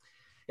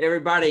Hey,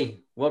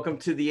 everybody. Welcome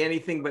to the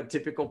Anything But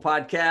Typical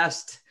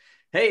podcast.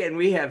 Hey, and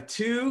we have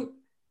two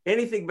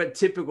Anything But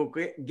Typical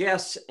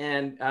guests,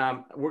 and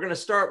we're going to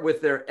start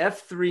with their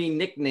F3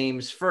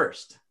 nicknames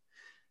first.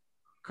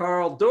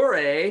 Carl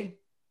Dore,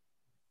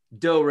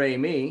 Do Re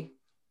Mi,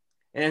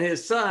 and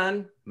his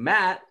son,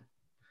 Matt,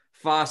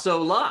 Fa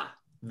So La.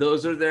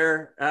 Those are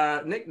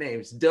their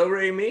nicknames, Do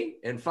Re Mi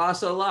and Fa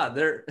So La.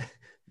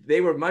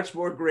 They were much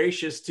more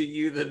gracious to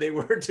you than they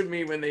were to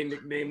me when they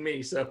nicknamed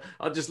me. So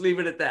I'll just leave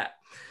it at that.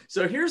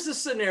 So here's the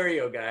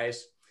scenario,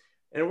 guys.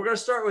 And we're going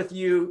to start with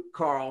you,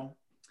 Carl.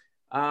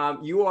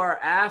 You are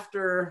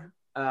after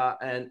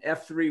an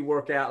F3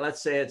 workout.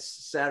 Let's say it's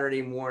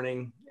Saturday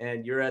morning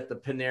and you're at the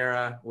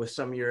Panera with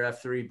some of your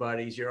F3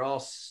 buddies. You're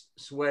all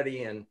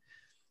sweaty and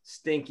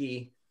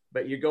stinky,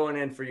 but you're going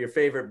in for your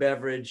favorite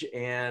beverage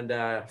and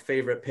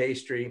favorite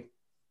pastry.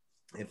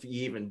 If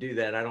you even do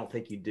that, I don't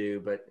think you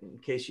do, but in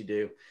case you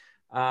do,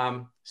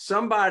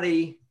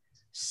 somebody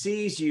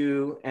sees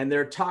you and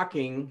they're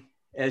talking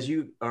as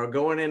you are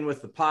going in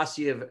with the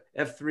posse of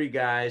F3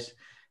 guys,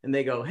 and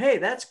they go, "Hey,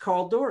 that's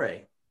Carl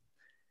Dore."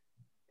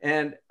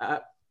 And,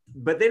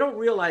 but they don't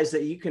realize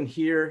that you can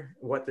hear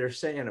what they're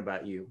saying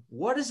about you.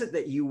 What is it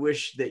that you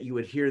wish that you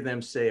would hear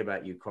them say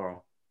about you,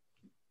 Carl?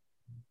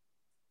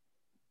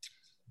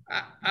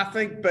 I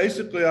think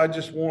basically I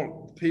just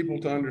want people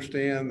to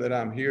understand that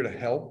I'm here to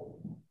help.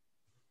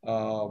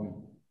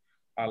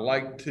 I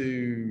like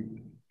to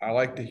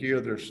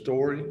hear their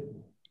story.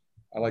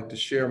 I like to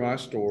share my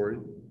story.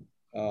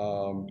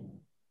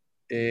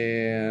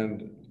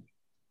 And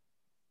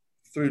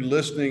through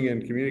listening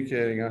and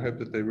communicating, I hope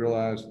that they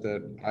realize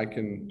that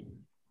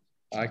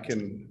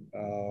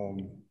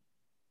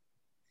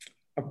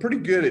I'm pretty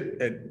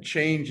good at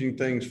changing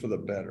things for the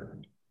better.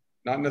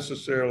 Not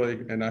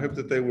necessarily, and I hope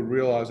that they would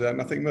realize that,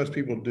 and I think most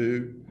people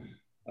do.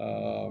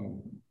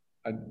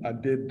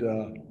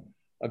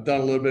 I've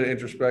done a little bit of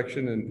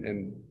introspection,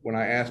 and when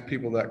I ask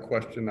people that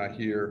question, I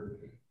hear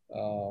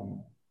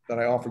that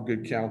I offer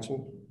good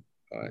counsel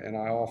and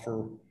I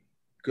offer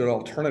good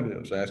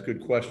alternatives. I ask good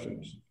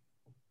questions.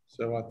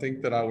 So I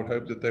think that I would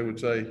hope that they would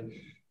say,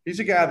 he's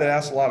a guy that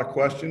asks a lot of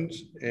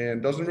questions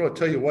and doesn't really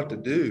tell you what to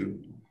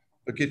do,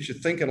 but gets you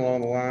thinking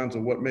along the lines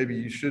of what maybe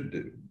you should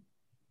do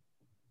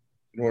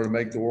in order to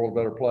make the world a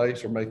better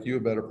place, or make you a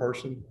better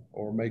person,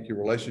 or make your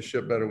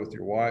relationship better with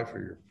your wife or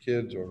your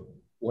kids or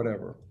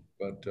whatever.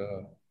 But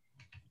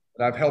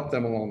I've helped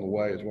them along the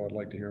way is what I'd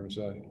like to hear them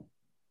say.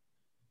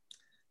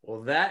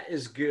 Well, that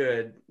is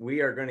good. We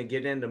are going to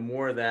get into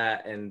more of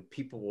that, and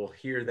people will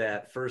hear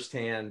that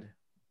firsthand,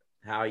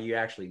 how you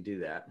actually do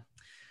that.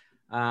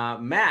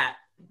 Matt,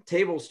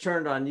 tables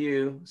turned on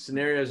you.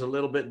 Scenario is a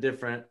little bit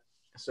different.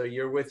 So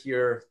you're with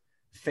your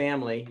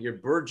family, your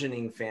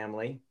burgeoning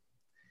family,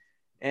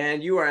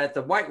 and you are at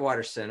the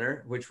Whitewater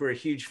Center, which we're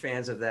huge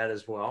fans of that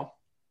as well.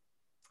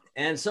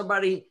 And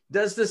somebody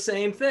does the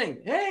same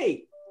thing.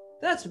 Hey,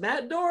 that's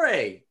Matt Dore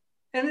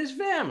and his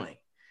family.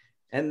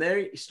 And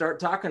they start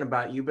talking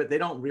about you, but they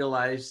don't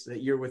realize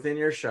that you're within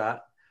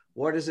earshot.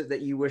 What is it that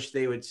you wish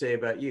they would say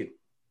about you?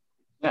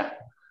 Yeah.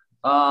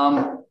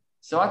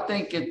 So I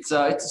think it's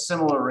a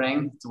similar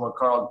ring to what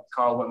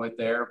Carl went with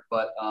there,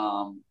 but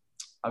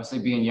obviously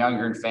being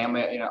younger and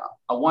family, I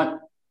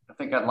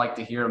think I'd like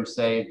to hear him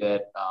say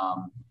that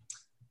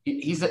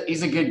he's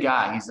a good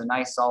guy. He's a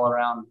nice all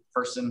around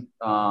person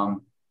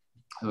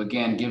who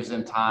again gives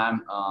them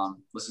time,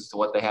 listens to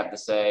what they have to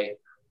say.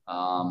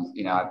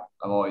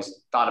 I've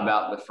always thought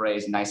about the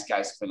phrase "nice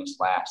guys finish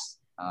last,"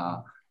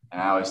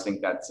 and I always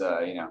think that's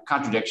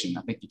contradiction.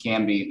 I think you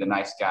can be the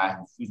nice guy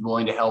who's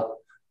willing to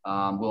help,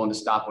 willing to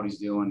stop what he's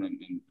doing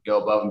and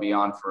go above and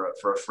beyond for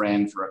a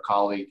friend, for a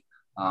colleague,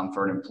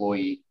 for an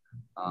employee,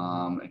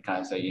 and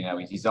kind of say,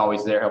 he's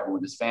always there helping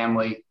with his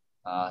family.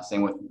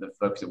 Same with the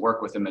folks that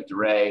work with him at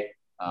Dore.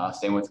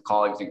 Same with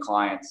colleagues and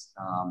clients.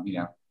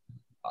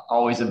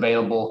 Always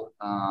available,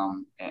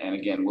 and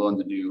again, willing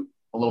to do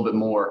a little bit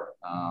more,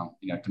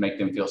 to make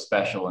them feel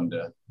special and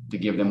to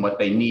give them what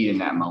they need in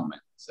that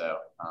moment. So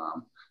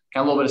kind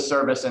of a little bit of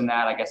service in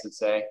that, I guess I'd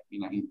say.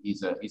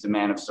 He's a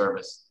man of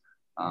service,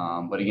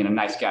 but again, a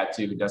nice guy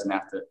too, who doesn't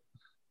have to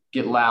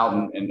get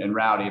loud and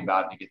rowdy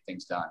about it to get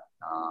things done.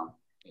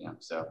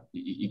 So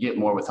you get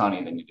more with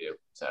honey than you do.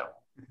 So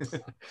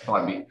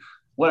probably be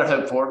what I'd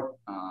hope for.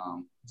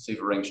 See if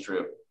it rings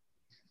true.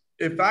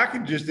 If I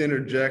could just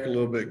interject a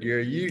little bit,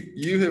 Gary,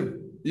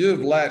 you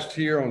have latched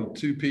here on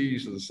 2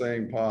 peas of the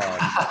same pod.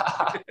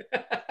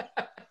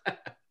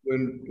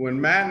 When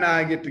Matt and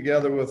I get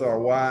together with our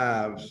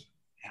wives,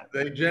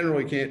 they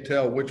generally can't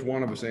tell which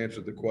one of us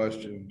answered the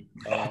question.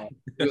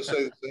 We'll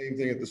say the same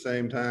thing at the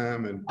same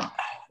time. And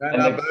Matt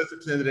and I both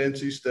attended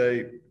NC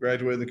State,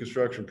 graduated in the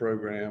construction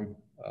program.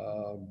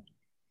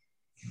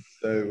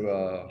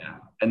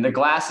 And the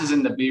glasses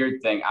and the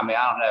beard thing. I mean,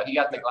 I don't know. He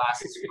got the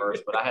glasses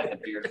first, but I had the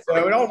beard first.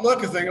 So we don't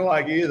look a thing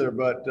alike either,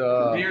 but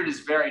the beard is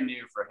very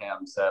new for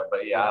him. So,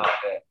 but yeah,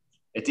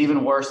 it's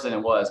even worse than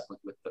it was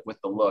with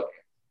the look.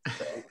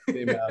 So.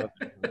 Came out of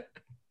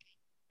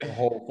the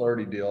whole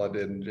 30 deal I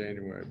did in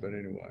January. But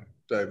anyway,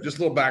 so just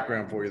a little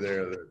background for you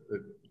there.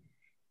 That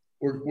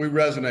we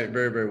resonate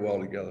very, very well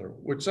together,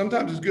 which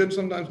sometimes is good,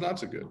 sometimes not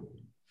so good.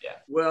 Yeah.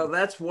 Well,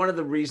 that's one of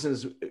the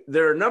reasons.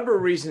 There are a number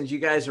of reasons you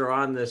guys are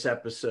on this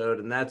episode,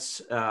 and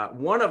that's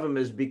one of them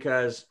is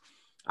because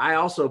I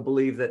also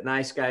believe that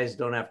nice guys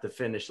don't have to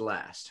finish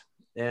last,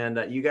 and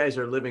you guys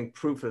are living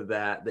proof of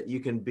that. That you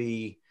can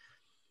be,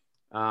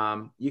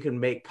 you can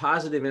make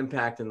positive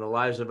impact in the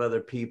lives of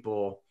other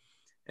people,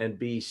 and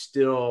be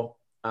still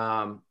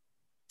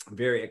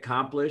very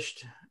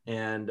accomplished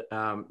and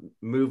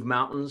move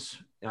mountains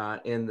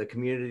in the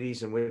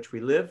communities in which we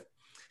live.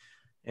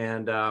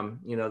 And,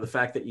 you know, the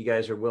fact that you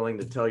guys are willing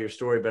to tell your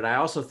story, but I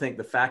also think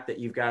the fact that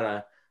you've got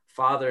a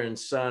father and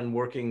son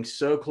working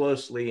so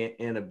closely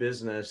in a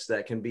business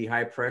that can be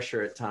high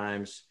pressure at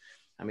times.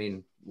 I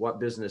mean, what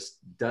business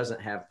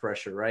doesn't have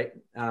pressure, right?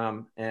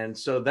 And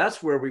so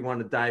that's where we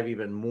want to dive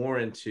even more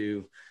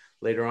into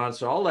later on.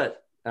 So I'll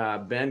let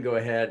Ben go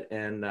ahead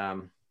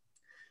and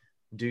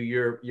do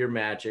your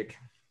magic.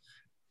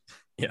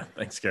 Yeah,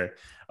 thanks, Gary.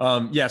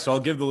 So I'll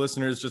give the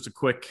listeners just a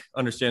quick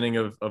understanding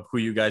of who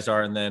you guys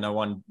are, and then I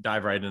want to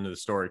dive right into the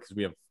story because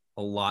we have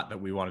a lot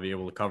that we want to be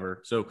able to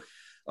cover. So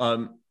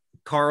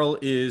Carl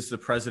is the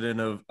president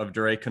of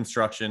DeRay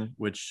Construction,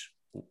 which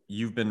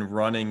you've been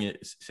running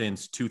it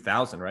since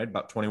 2000, right?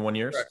 About 21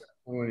 years? Right.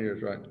 21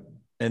 years, right.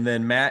 And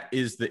then Matt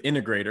is the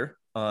integrator.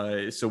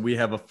 So we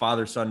have a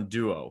father-son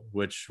duo,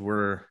 which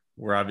we're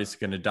obviously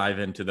going to dive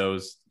into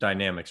those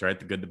dynamics, right?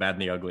 The good, the bad,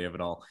 and the ugly of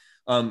it all.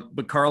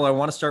 But Carl, I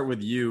want to start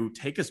with you.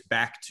 Take us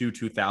back to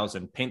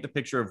 2000. Paint the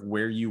picture of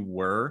where you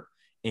were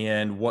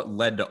and what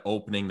led to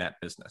opening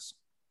that business.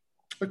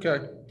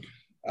 Okay.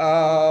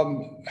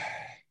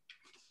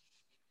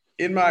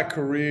 In my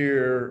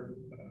career,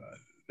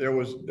 there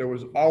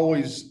was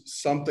always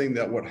something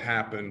that would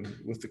happen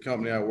with the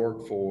company I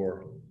worked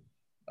for,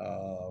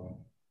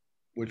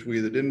 which we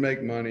either didn't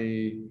make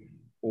money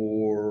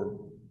or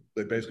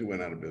they basically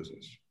went out of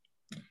business.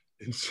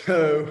 And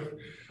so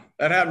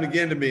that happened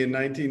again to me in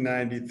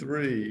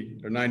 1993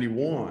 or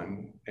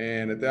 91.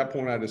 And at that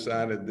point, I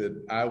decided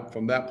that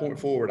from that point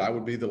forward, I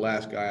would be the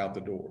last guy out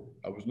the door.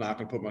 I was not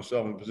going to put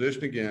myself in a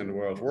position again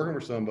where I was working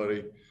for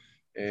somebody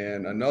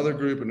and another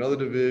group, another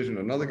division,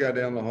 another guy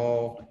down the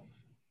hall,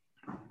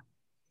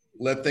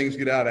 let things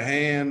get out of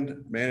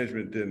hand.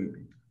 Management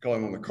didn't call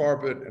him on the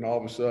carpet. And all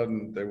of a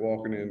sudden they're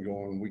walking in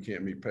going, we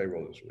can't meet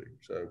payroll this week.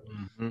 So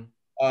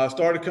I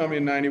started a company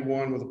in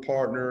 91 with a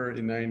partner.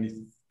 In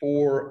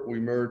 94, we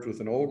merged with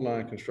an old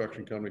line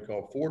construction company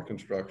called Ford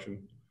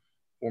Construction,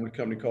 formed a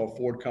company called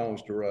Ford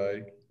Collins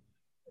DeRay.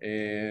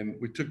 And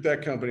we took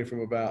that company from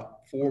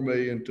about 4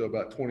 million to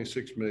about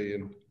 26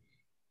 million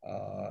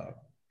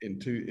in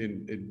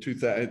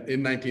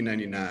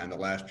 1999, the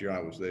last year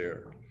I was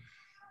there.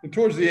 And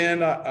towards the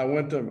end,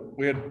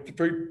 we had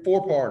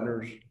four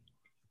partners.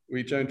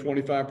 We each owned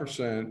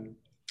 25%.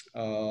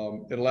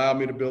 It allowed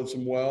me to build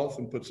some wealth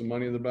and put some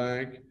money in the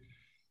bank.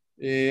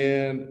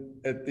 And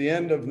at the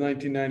end of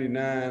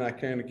 1999, I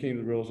kind of came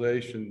to the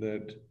realization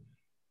that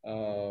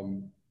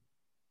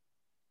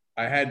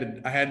I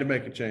had to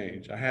make a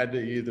change. I had to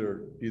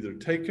either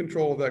take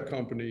control of that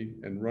company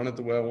and run it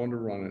the way I wanted to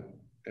run it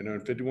and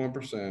earn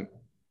 51%,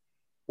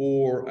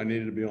 or I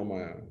needed to be on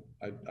my own.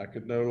 I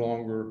could no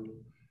longer,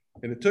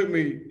 and it took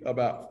me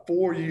about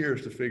 4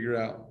 years to figure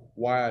out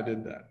why I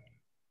did that.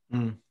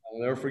 I'll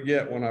never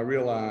forget when I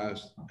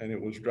realized, and it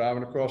was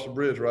driving across the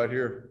bridge right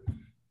here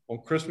on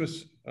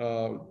Christmas,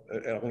 on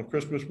a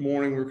Christmas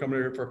morning, we were coming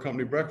here for a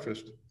company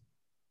breakfast.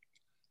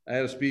 I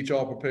had a speech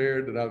all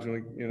prepared that I was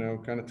going to,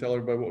 kind of tell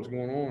everybody what was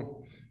going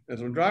on.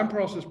 As I'm driving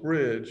across this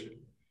bridge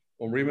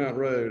on Remount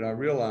Road, I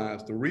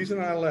realized the reason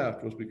I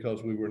left was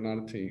because we were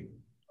not a team.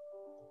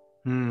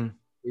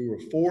 We were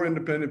four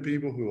independent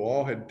people who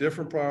all had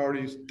different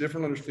priorities,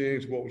 different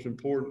understandings of what was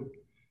important.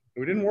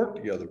 We didn't work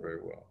together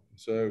very well.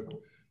 So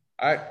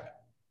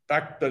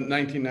back to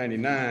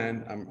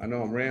 1999, I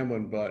know I'm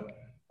rambling, but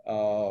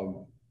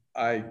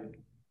I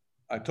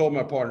told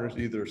my partners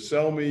either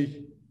sell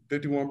me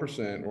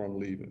 51% or I'm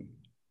leaving.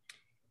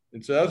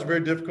 And so that was a very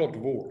difficult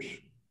divorce.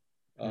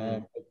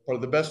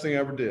 But the best thing I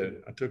ever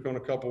did, I took on a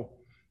couple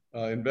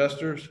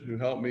investors who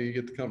helped me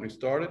get the company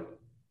started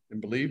and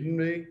believed in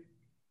me.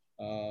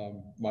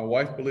 My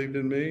wife believed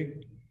in me,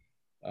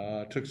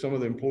 took some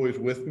of the employees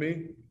with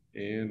me.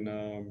 And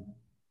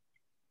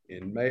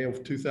in May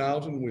of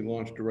 2000, we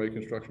launched DeRay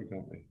Construction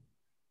Company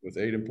with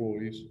 8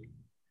 employees.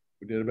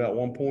 We did about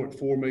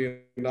 $1.4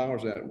 million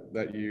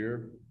that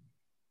year.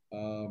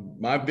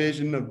 My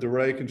vision of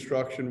DeRay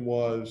Construction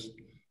was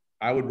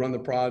I would run the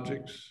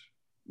projects.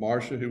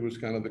 Marcia, who was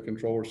kind of the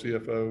controller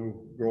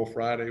CFO, Girl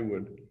Friday,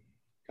 would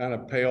kind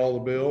of pay all the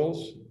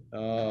bills.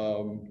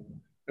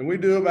 And we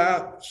do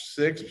about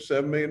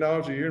 $6-7 million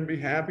a year and be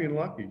happy and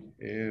lucky.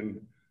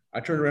 And I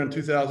turned around in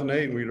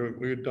 2008 and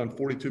we had done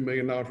 $42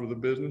 million worth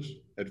of business,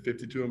 had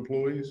 52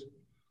 employees,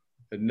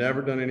 had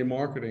never done any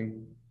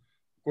marketing.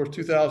 Of course,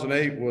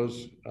 2008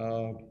 was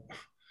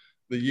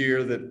the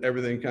year that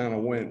everything kind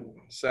of went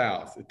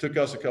south. It took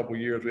us a couple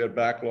of years. We had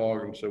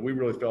backlog, and so we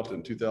really felt it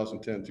in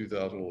 2010,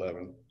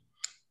 2011.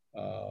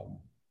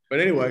 But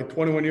anyway,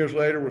 21 years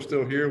later, we're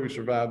still here. We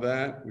survived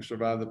that. We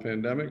survived the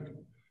pandemic.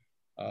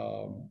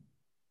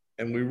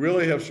 And we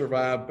really have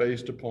survived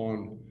based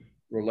upon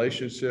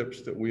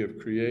relationships that we have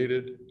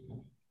created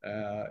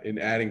in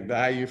adding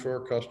value for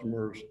our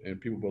customers and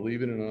people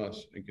believing in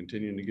us and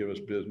continuing to give us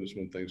business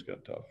when things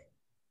got tough.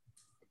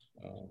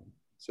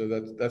 So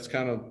that's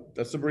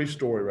the brief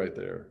story right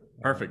there.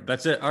 Perfect.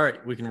 That's it. All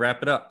right. We can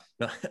wrap it up.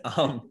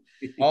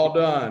 All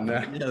done.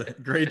 Yeah,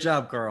 great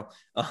job, Carl.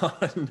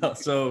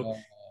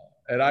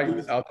 And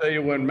I'll tell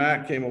you, when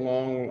Matt came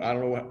along, I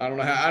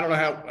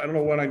don't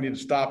know when I need to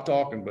stop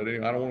talking, but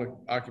anyway, I don't want to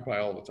occupy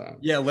all the time.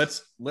 Yeah,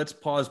 let's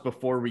pause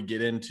before we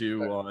get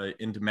into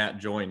Matt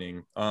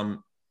joining.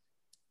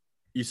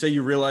 You say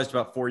you realized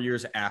about 4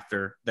 years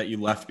after that you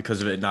left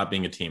because of it not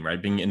being a team,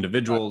 right? Being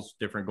individuals,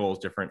 different goals,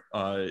 different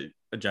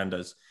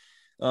agendas.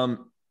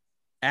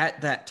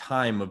 At that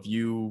time of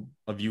you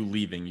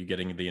leaving, you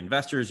getting the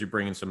investors, you're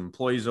bringing some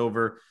employees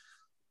over.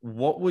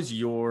 What was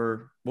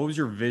your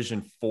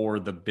vision for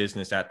the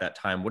business at that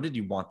time? What did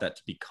you want that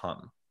to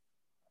become?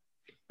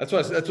 That's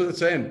what it's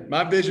saying.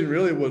 My vision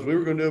really was we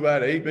were going to do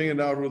about $8 million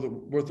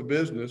worth of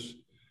business,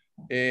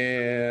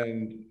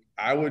 and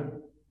I would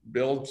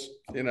build,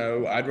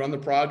 I'd run the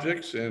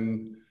projects,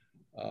 and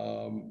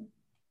when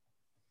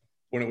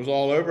it was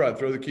all over, I'd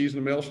throw the keys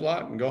in the mail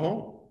slot and go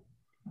home.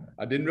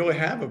 I didn't really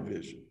have a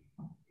vision.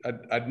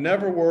 I'd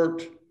never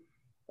worked.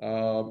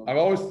 I've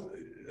always,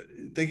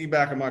 thinking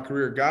back on my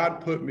career,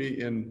 God put me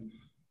in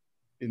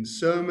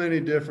so many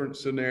different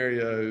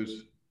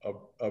scenarios.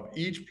 Of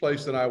each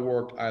place that I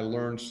worked, I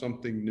learned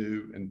something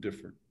new and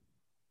different.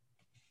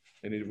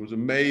 And it was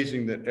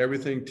amazing that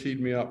everything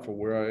teed me up for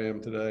where I am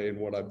today and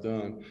what I've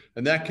done.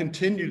 And that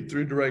continued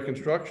through DeRay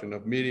Construction,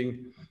 of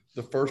meeting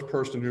the first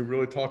person who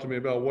really talked to me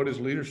about what is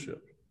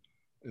leadership,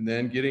 and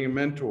then getting a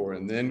mentor,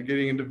 and then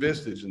getting into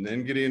Vistage, and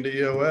then getting into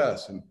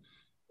EOS, and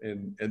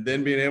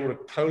then being able to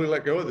totally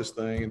let go of this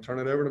thing and turn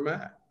it over to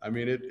Matt. I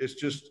mean, it's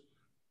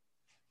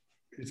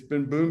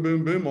been boom,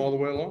 boom, boom all the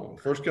way along.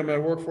 First company I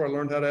worked for, I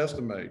learned how to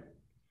estimate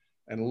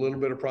and a little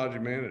bit of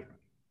project management.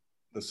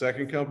 The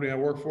second company I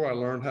worked for, I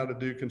learned how to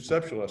do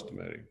conceptual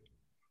estimating.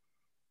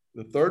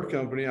 The third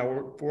company I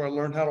worked for, I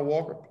learned how to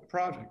walk a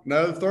project.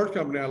 Now, the third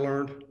company, I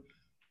learned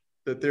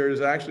that there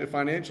is actually a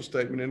financial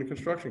statement in a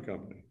construction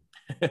company.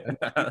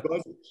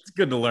 It's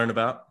good to learn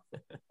about.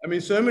 I mean,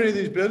 so many of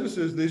these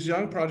businesses, these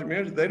young project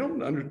managers, they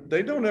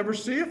don't ever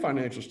see a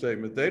financial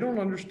statement. They don't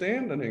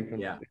understand an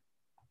income. Yeah.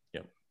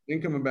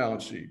 Income and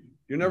balance sheet.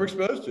 You're never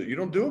exposed to it. You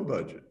don't do a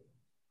budget.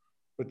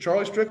 But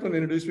Charlie Strickland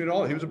introduced me to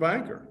all. He was a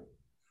banker.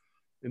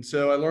 And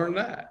so I learned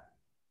that.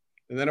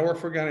 And then I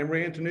worked for a guy named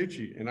Ray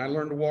Antonucci, and I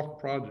learned to walk a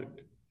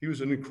project. He was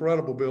an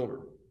incredible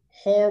builder,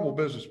 horrible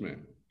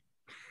businessman.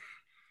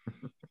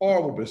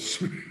 Horrible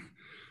businessman.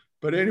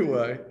 But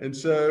anyway, and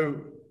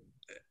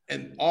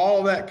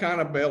all that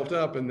kind of built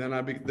up, and then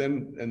I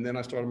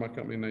started my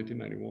company in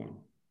 1991.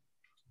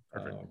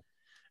 Perfect.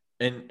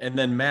 And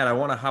then Matt, I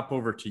want to hop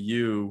over to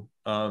you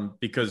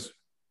because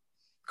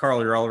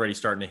Carl, you're already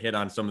starting to hit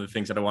on some of the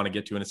things that I want to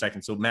get to in a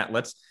second. So Matt,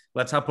 let's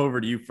hop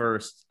over to you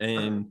first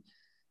and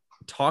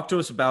talk to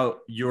us about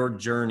your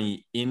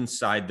journey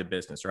inside the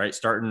business, right?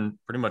 Starting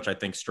pretty much, I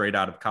think, straight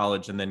out of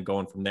college and then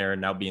going from there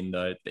and now being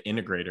the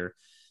integrator.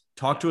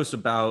 Talk to us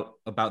about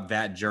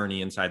that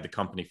journey inside the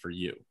company for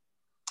you.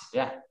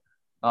 Yeah.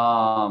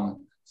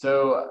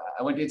 So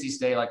I went to NC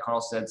State, like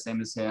Carl said,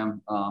 same as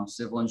him,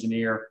 civil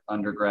engineer,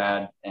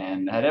 undergrad,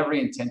 and had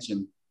every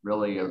intention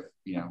really of,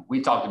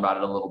 we talked about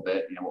it a little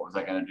bit, what was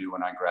I going to do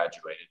when I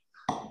graduated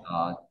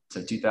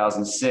to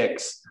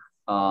 2006.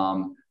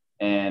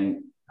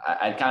 And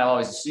I kind of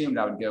always assumed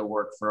I would go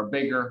work for a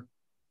bigger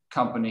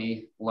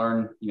company,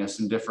 learn,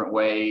 some different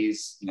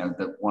ways,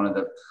 one of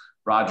the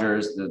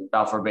Rogers, the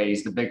Balfour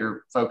Beatty's, the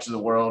bigger folks of the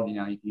world, you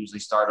can usually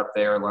start up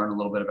there, learn a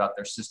little bit about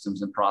their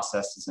systems and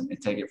processes and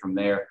take it from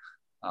there.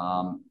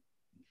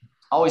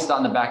 Always thought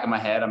in the back of my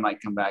head, I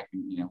might come back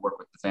and, work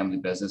with the family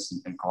business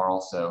and Carl.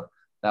 So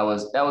that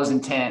was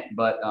intent,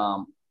 but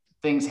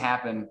things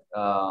happened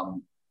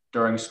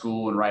during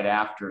school and right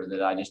after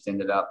that. I just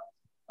ended up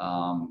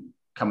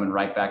coming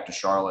right back to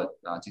Charlotte,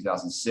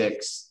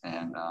 2006,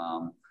 and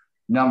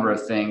number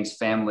of things,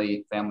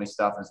 family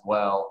stuff as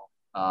well.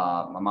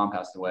 My mom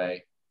passed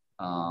away.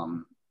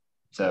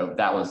 So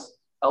that was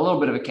a little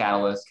bit of a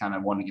catalyst, kind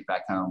of wanted to get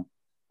back home.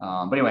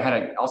 But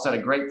anyway, also had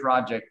a great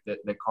project that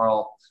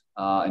Carl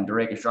and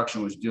DeRay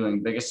Construction was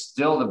doing.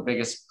 Still the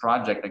biggest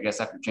project, I guess,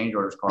 after change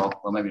orders, Carl.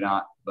 Well, maybe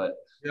not, but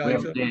yeah, we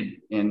ever did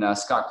in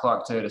Scott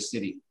Clark, Toyota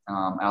City,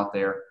 out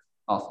there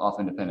off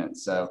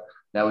Independence. So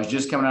that was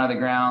just coming out of the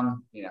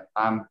ground.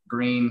 I'm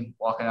green,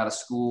 walking out of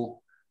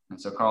school, and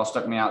so Carl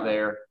stuck me out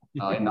there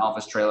in the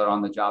office trailer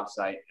on the job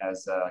site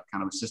as a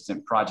kind of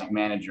assistant project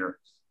manager,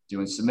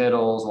 doing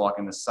submittals,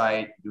 walking the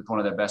site with one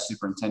of their best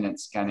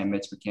superintendents, a guy named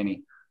Mitch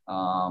McKinney.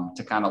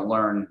 To kind of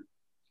learn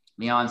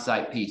the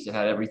on-site piece. It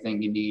had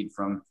everything you need,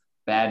 from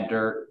bad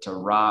dirt to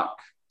rock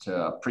to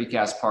a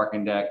precast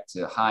parking deck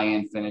to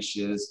high-end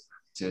finishes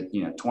to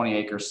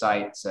 20-acre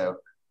site. So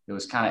it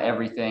was kind of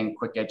everything,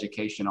 quick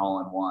education all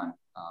in one.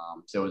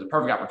 So it was a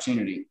perfect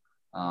opportunity.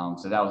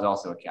 So that was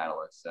also a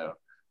catalyst. So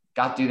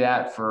got to do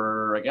that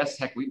for, I guess,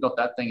 heck, we built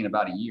that thing in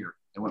about a year.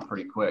 It went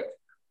pretty quick.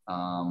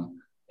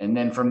 And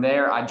then from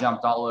there, I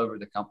jumped all over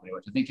the company,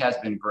 which I think has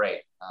been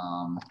great.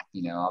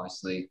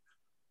 Obviously,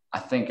 I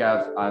think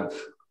I've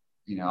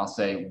I'll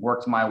say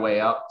worked my way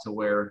up to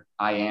where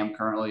I am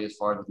currently as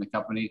far as within the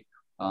company.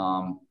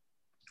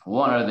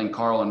 One other than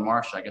Carl and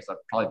Marsha, I guess I've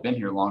probably been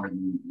here longer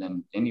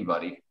than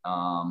anybody.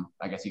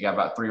 I guess you got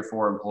about 3 or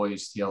 4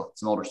 employees still,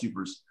 some older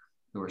supers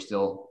who are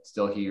still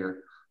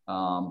here.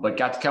 But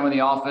got to come in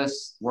the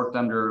office, worked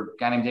under a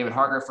guy named David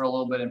Harker for a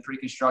little bit in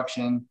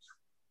pre-construction,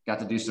 got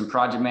to do some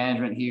project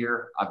management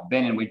here. I've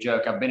been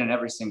in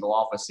every single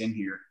office in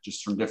here,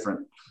 just from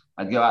different.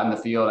 I'd go out in the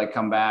field, I'd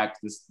come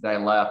back. This day I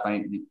left,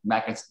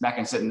 Mac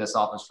and sit in this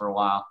office for a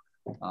while.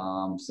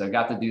 So I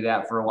got to do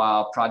that for a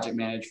while, project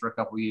manage for a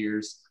couple of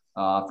years.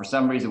 For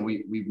some reason,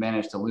 we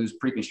managed to lose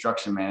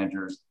pre-construction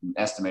managers and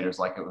estimators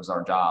like it was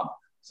our job.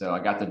 So I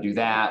got to do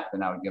that.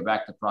 Then I would go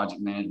back to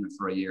project management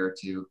for a year or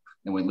two.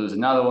 Then we'd lose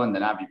another one.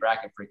 Then I'd be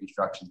back in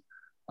pre-construction.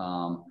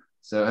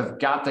 So I've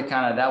got to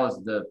that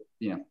was the,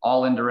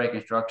 all indirect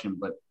construction,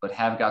 but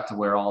have got to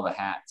wear all the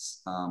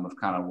hats of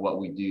kind of what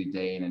we do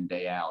day in and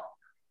day out,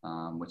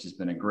 which has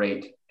been a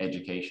great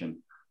education.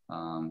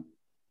 Kind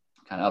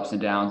of ups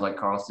and downs, like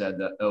Carl said,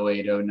 the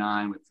 08,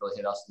 09, which really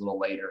hit us a little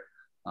later.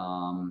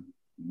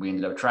 We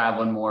ended up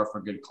traveling more for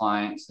good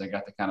clients. I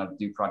got to kind of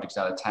do projects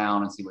out of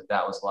town and see what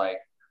that was like.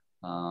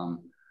 And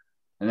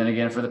then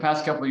again, for the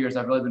past couple of years,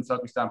 I've really been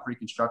focused on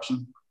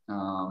pre-construction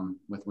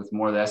with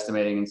more of the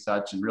estimating and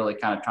such, and really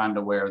kind of trying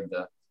to wear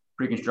the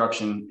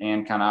pre-construction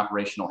and kind of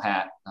operational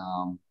hat,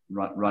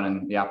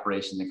 running the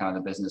operations and kind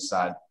of the business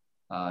side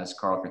as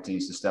Carl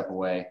continues to step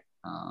away.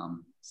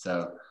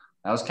 So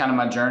that was kind of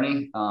my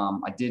journey.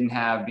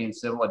 Being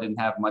civil, I didn't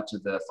have much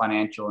of the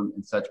financial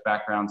and such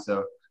background.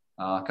 So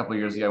a couple of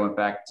years ago, I went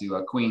back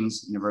to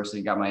Queens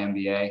University, got my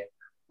MBA.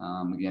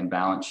 Again,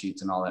 balance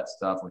sheets and all that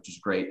stuff, which is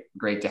great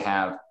to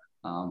have,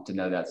 to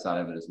know that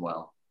side of it as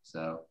well.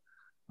 So,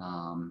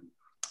 and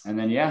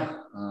then,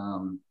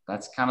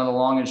 that's kind of the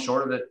long and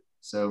short of it.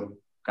 So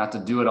got to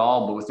do it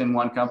all, but within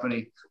one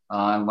company,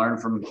 and learn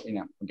from,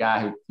 a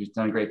guy who's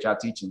done a great job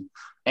teaching,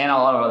 and a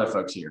lot of other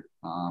folks here.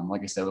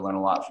 Like I said, we learn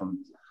a lot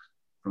from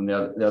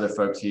the other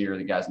folks here,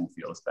 the guys in the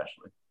field,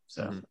 especially.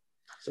 So. Mm-hmm.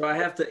 So I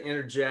have to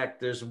interject.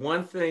 There's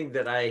one thing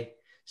that I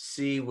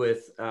see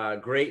with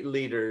great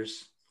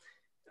leaders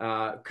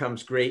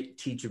comes great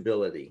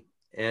teachability.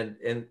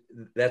 And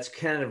that's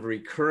kind of a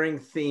recurring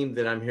theme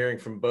that I'm hearing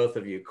from both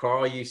of you.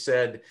 Carl, you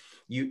said,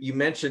 you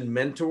mentioned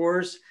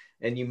mentors,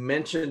 and you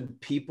mentioned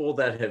people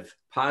that have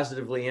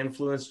positively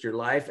influenced your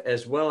life,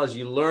 as well as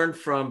you learned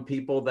from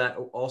people that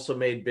also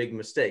made big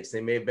mistakes.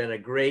 They may have been a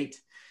great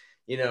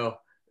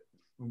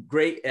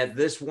at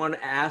this one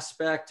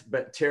aspect,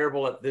 but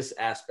terrible at this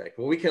aspect.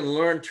 Well, we can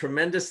learn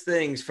tremendous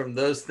things from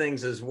those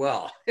things as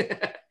well.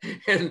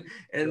 and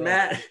yeah.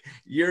 Matt,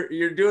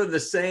 you're doing the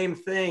same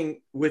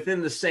thing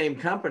within the same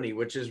company,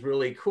 which is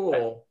really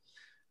cool.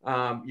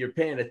 You're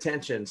paying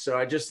attention. So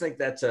I just think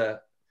that's an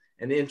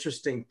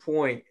interesting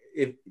point.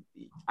 If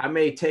I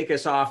may take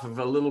us off of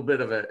a little bit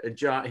of a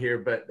jaunt here,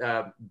 but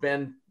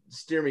Ben,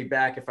 steer me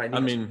back if I need. I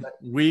mean,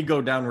 we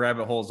go down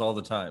rabbit holes all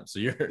the time, so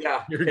you're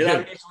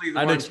good.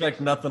 I'd expect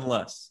nothing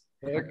less.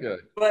 Okay.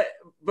 But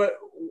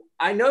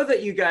I know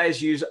that you guys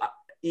use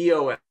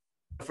EOS.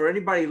 For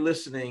anybody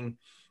listening,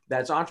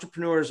 that's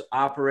Entrepreneur's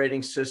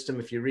Operating System.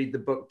 If you read the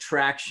book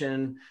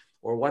Traction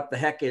or What the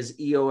Heck is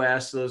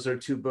EOS, those are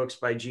 2 books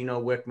by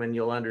Gino Wickman,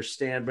 you'll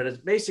understand. But it's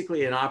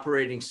basically an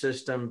operating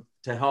system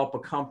to help a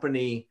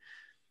company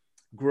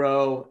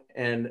grow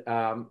and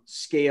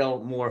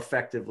scale more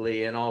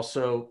effectively, and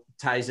also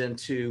ties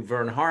into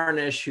Verne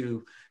Harnish,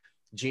 who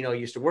Gino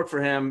used to work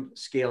for him,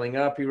 Scaling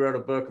Up. He wrote a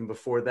book, and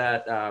before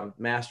that,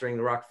 Mastering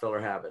the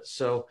Rockefeller Habits.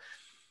 So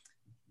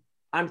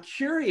I'm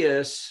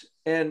curious,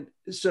 and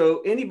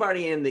so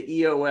anybody in the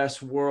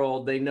EOS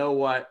world, they know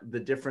what the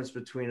difference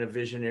between a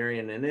visionary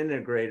and an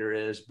integrator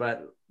is,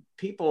 but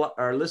people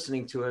are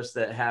listening to us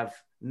that have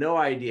no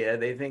idea.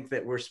 They think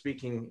that we're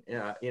speaking,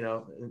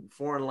 in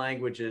foreign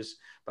languages.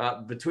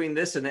 Between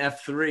this and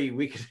F3,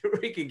 we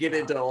could get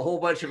into a whole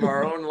bunch of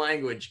our own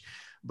language.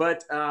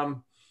 But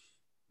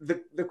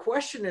the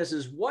question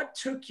is what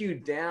took you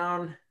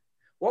down?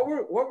 What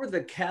were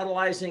the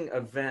catalyzing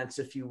events,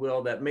 if you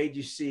will, that made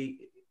you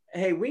see,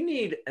 hey, we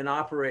need an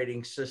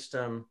operating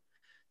system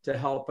to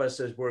help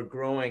us as we're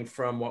growing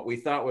from what we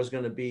thought was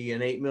going to be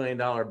an $8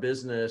 million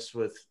business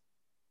with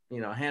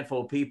a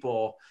handful of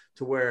people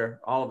to where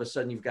all of a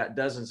sudden you've got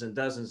dozens and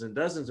dozens and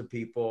dozens of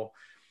people.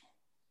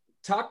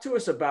 Talk to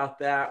us about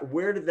that.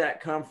 Where did that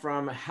come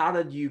from? How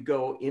did you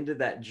go into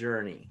that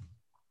journey?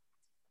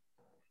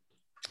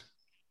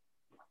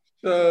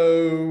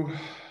 So,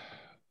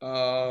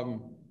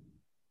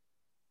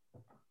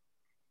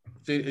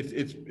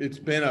 it's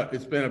been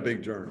a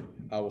big journey.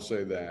 I will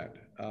say that.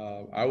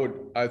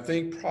 I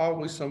think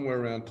probably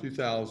somewhere around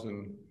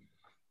 2000.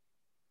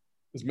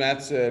 As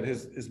Matt said,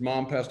 his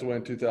mom passed away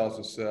in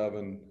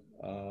 2007.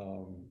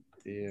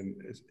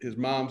 And his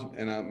mom's,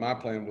 and my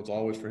plan was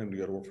always for him to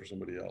go to work for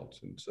somebody else.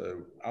 And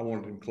so I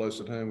wanted him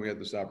close at home. We had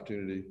this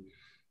opportunity.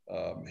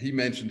 He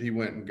mentioned he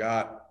went and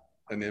got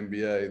an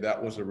MBA.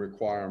 That was a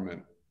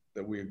requirement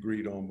that we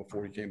agreed on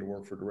before he came to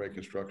work for DeRay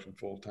Construction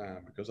full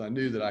time, because I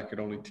knew that I could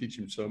only teach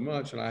him so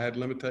much and I had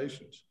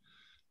limitations.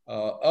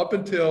 Up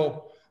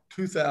until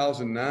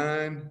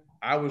 2009,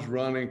 I was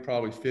running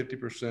probably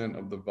 50%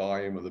 of the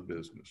volume of the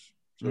business.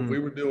 So if we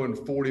were doing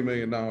 $40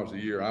 million a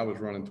year, I was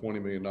running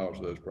 $20 million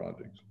of those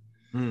projects.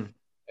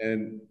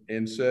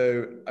 And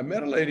so I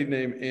met a lady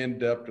named Ann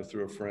Depta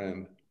through a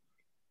friend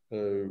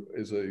who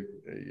is a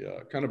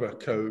kind of a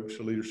coach,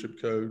 a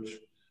leadership coach.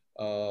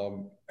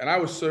 And I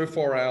was so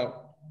far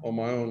out on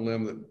my own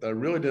limb that I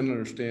really didn't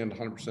understand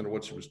 100% of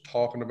what she was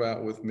talking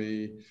about with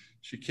me.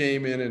 She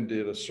came in and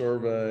did a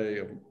survey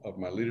of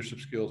my leadership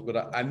skills,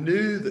 but I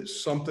knew that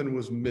something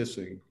was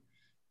missing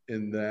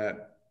in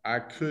that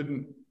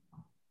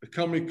the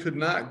company could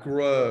not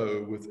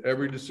grow with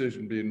every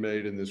decision being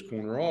made in this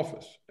corner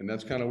office. And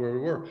that's kind of where we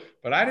were.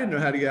 But I didn't know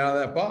how to get out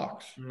of that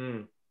box.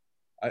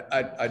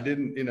 I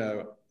didn't,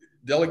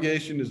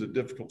 delegation is a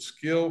difficult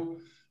skill.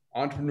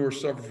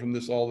 Entrepreneurs suffer from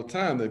this all the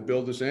time. They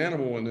build this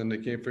animal and then they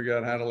can't figure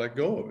out how to let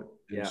go of it.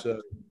 And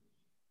so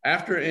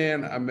after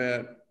Ann, I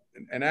met,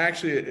 and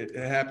actually it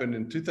happened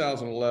in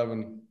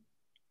 2011,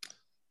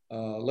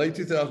 late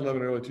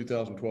 2011, early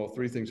 2012,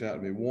 three things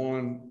happened to me.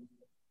 One,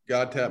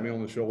 God tapped me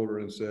on the shoulder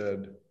and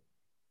said,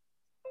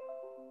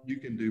 you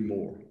can do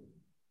more.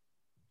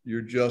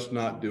 You're just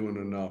not doing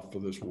enough for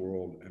this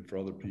world and for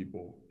other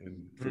people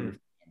and for your family.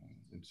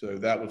 And so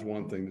that was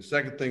one thing. The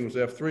second thing was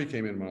F3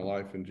 came into my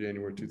life in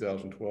January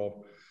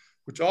 2012,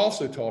 which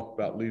also talked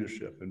about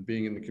leadership and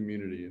being in the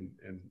community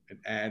and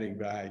adding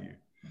value.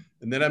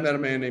 And then I met a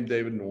man named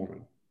David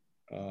Norman.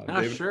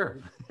 David, sure.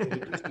 He's a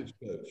Vistage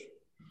coach.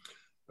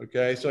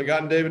 Okay, so I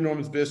got in David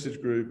Norman's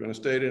Vistage group and I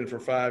stayed in it for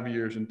 5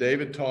 years. And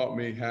David taught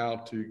me how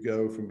to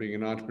go from being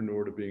an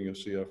entrepreneur to being a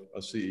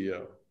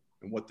CEO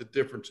and what the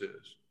difference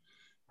is.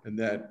 And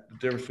that the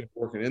difference between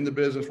working in the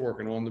business,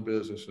 working on the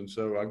business. And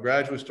so I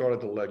gradually started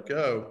to let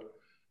go.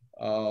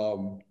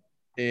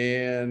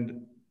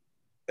 And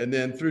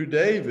then through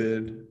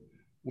David,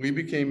 we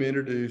became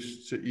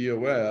introduced to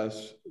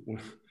EOS. It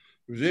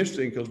was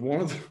interesting because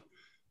one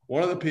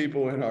of the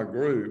people in our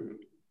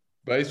group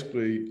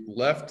basically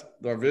left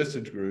our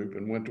Vistage group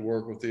and went to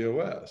work with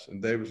EOS.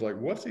 And Dave was like,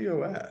 what's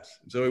EOS?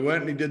 And so he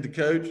went and he did the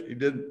coach, he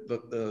did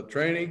the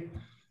training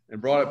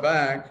and brought it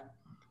back.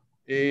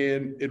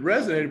 And it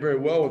resonated very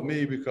well with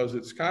me because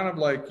it's kind of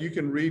like you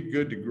can read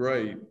Good to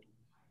Great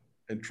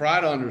and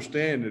try to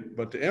understand it,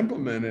 but to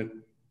implement it,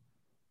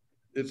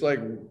 it's like,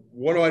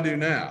 what do I do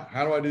now?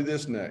 How do I do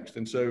this next?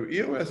 And so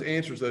EOS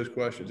answers those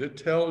questions. It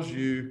tells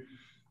you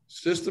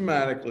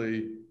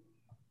systematically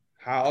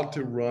how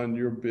to run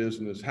your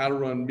business, how to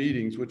run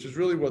meetings, which is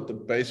really what the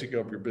basic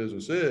of your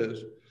business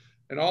is,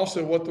 and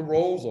also what the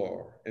roles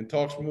are, and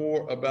talks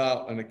more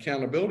about an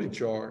accountability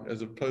chart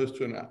as opposed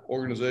to an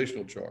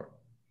organizational chart.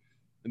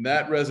 And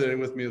that resonated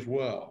with me as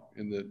well.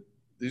 In that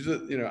these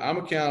are, I'm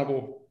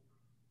accountable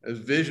as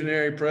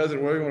visionary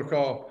president, whatever you want to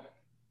call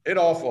it,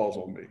 all falls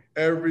on me,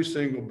 every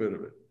single bit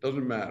of it,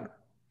 doesn't matter.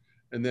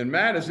 And then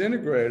Matt as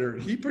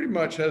integrator, he pretty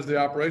much has the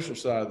operational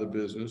side of the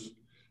business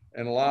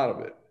and a lot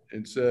of it.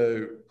 And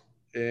so,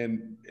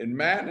 and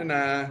Matt and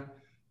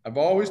I've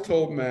always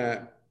told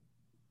Matt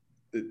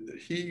that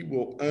he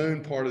will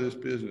own part of this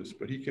business,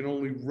 but he can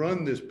only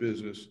run this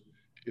business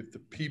if the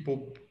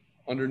people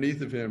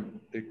underneath of him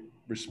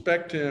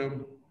respect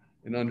him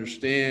and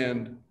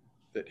understand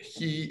that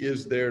he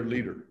is their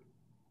leader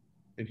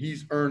and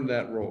he's earned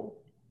that role.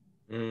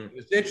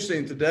 It's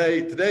interesting, today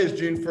is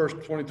June 1st,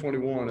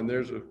 2021, and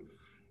there's a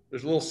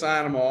little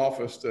sign in my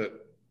office that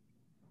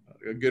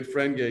a good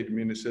friend gave to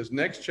me, and it says,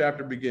 next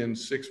chapter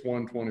begins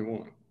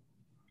 6/1/21.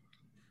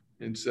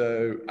 And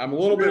so I'm a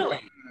little bit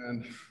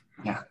behind,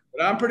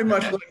 but I'm pretty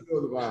much letting go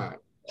of the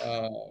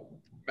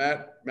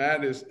vine.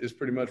 Matt is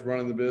pretty much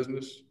running the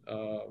business.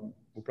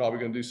 We're probably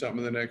going to do something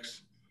in the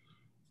next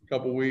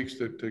couple of weeks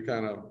to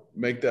kind of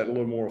make that a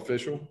little more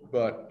official,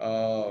 but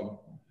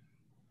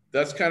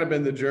that's kind of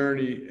been the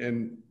journey.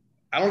 And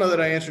I don't know that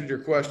I answered your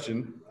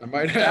question. I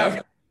might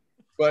have,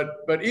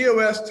 but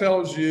EOS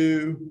tells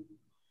you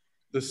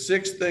the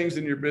 6 things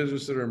in your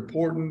business that are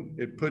important.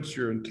 It puts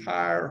your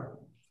entire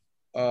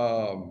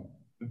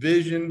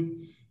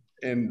vision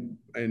and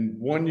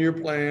 1-year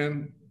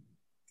plan,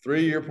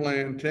 3-year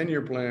plan,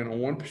 10-year plan on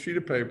one sheet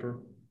of paper,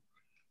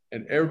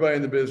 and everybody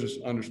in the business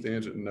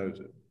understands it and knows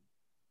it.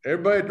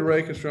 Everybody at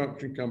DeRay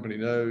Construction Company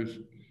knows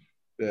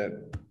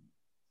that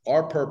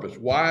our purpose,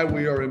 why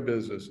we are in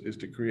business, is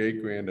to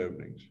create grand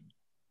openings.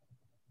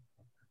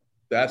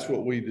 That's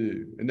what we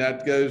do. And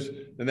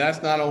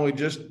that's not only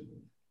just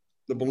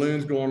the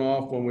balloons going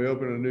off when we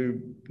open a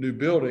new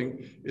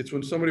building, it's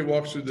when somebody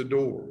walks through the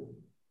door.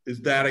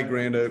 Is that a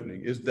grand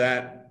opening? Is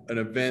that an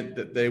event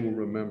that they will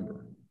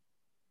remember?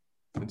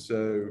 And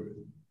so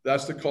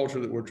that's the culture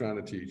that we're trying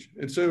to teach.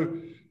 And so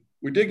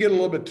we did get a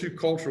little bit too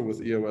cultural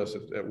with EOS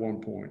at one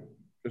point,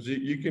 because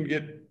you can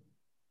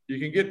you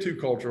can get too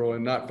cultural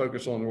and not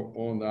focus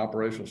on the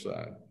operational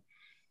side.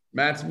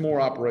 Matt's more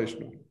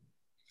operational.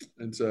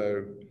 And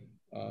so,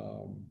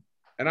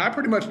 and I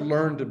pretty much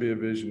learned to be a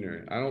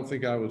visionary. I don't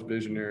think I was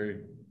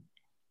visionary.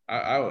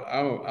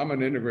 I'm an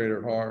integrator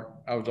at heart.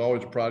 I was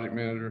always a project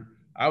manager.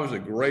 I was a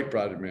great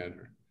project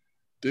manager.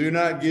 Do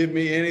not give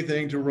me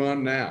anything to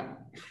run now,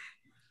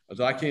 because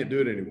I can't do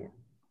it anymore.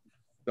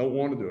 Don't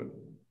want to do it.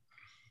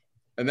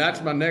 And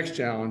that's my next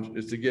challenge,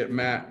 is to get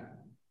Matt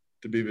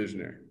to be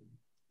visionary.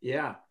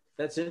 Yeah,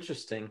 that's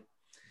interesting.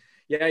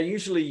 Yeah,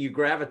 usually you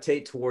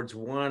gravitate towards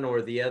one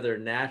or the other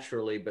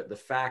naturally, but the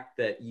fact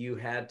that you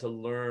had to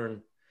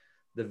learn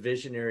the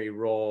visionary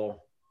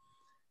role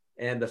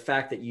and the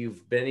fact that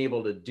you've been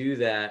able to do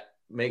that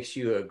makes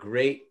you a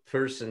great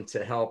person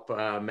to help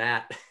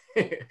Matt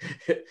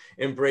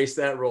embrace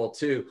that role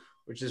too,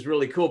 which is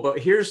really cool. But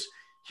here's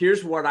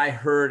what I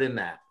heard in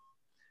that.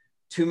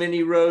 Too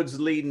many roads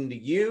leading to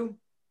you.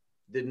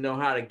 Didn't know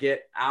how to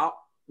get out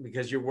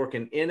because you're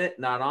working in it,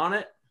 not on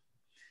it.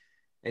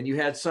 And you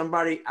had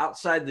somebody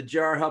outside the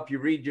jar help you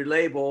read your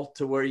label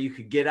to where you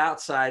could get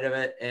outside of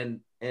it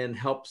and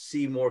help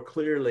see more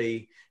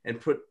clearly and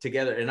put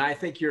together. And I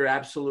think you're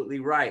absolutely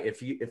right.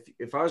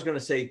 If I was going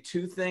to say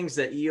two things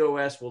that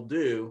EOS will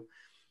do,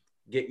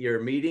 get your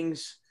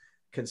meetings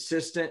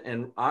consistent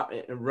and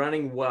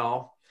running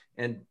well.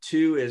 And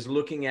two is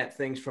looking at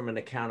things from an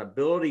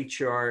accountability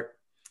chart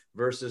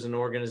versus an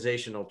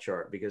organizational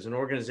chart, because an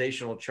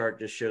organizational chart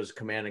just shows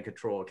command and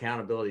control.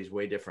 Accountability is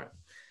way different.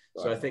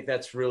 So I think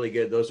that's really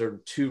good. Those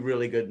are two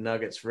really good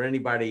nuggets for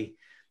anybody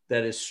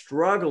that is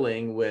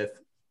struggling with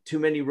too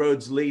many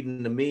roads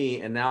leading to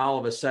me. And now all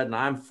of a sudden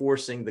I'm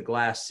forcing the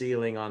glass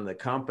ceiling on the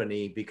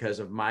company because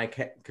of my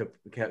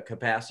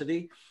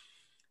capacity.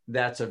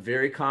 That's a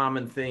very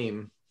common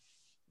theme.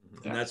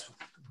 And that's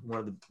one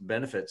of the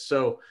benefits.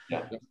 So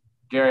yeah.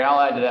 Gary, I'll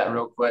add to that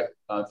real quick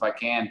if I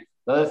can.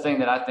 The other thing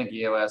that I think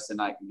EOS,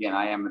 and I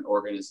am an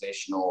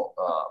organizational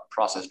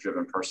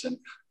process-driven person,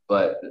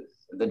 but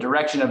the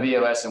direction of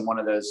EOS and one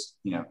of those,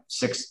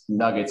 6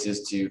 nuggets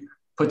is to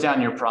put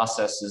down your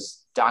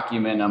processes,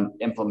 document them,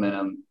 implement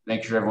them,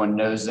 make sure everyone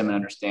knows them and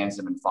understands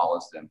them and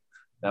follows them.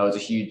 That was a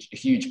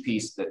huge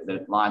piece that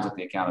aligns with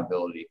the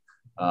accountability.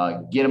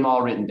 Get them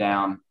all written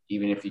down,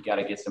 even if you got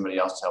to get somebody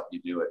else to help you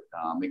do it.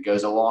 It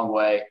goes a long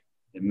way.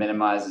 It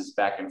minimizes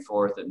back and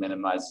forth. It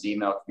minimizes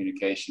email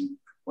communication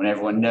when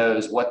everyone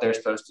knows what they're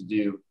supposed to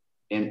do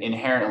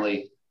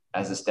inherently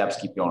as the steps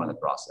keep going in the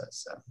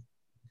process. So.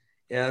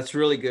 Yeah, that's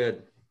really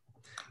good.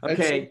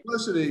 Okay. And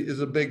simplicity is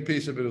a big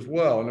piece of it as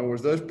well. In other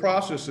words, those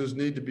processes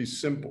need to be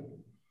simple.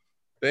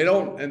 They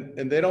don't,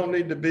 and they don't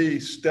need to be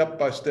step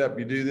by step.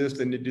 You do this,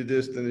 then you do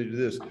this, then you do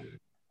this.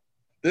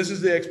 This is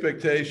the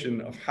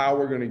expectation of how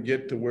we're going to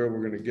get to where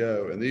we're going to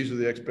go. And these are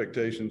the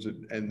expectations,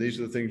 and these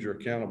are the things you're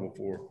accountable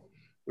for,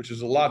 which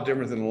is a lot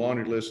different than a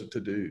laundry list of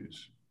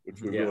to-dos,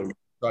 which we really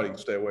try to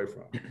stay away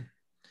from.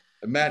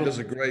 And Matt does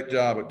a great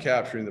job at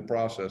capturing the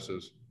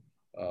processes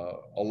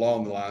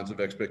along the lines of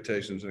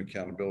expectations and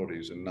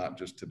accountabilities, and not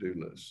just to-do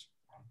lists.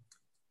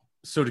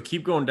 So to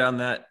keep going down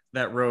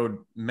that road,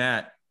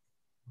 Matt,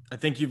 I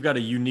think you've got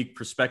a unique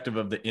perspective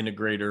of the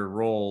integrator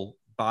role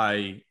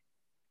by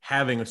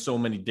having so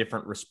many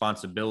different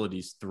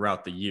responsibilities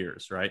throughout the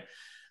years, right?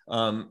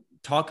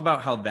 Talk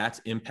about how that's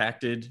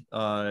impacted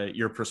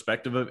your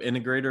perspective of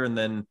integrator, and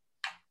then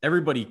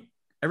everybody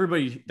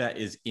that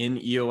is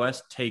in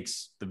EOS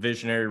takes the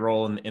visionary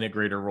role and the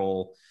integrator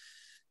role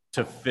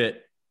to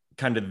fit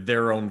kind of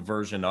their own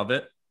version of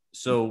it.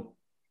 So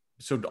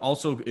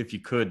also, if you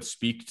could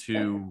speak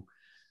to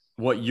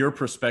what your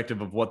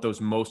perspective of what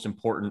those most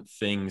important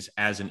things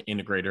as an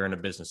integrator in a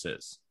business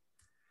is.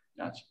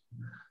 Gotcha.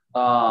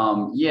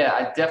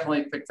 I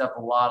definitely picked up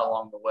a lot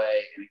along the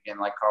way. And again,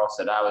 like Carl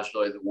said, I was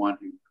really the one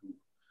who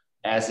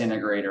as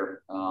integrator,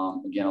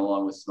 again,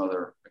 along with some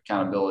other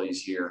accountabilities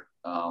here,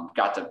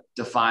 got to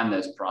define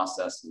those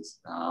processes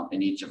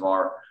in each of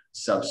our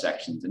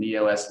subsections. And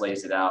EOS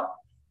lays it out.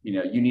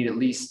 You need at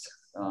least,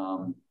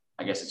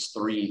 I guess it's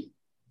 3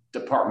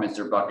 departments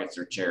or buckets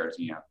or chairs.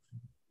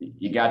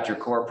 You got your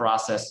core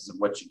processes of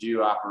what you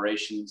do,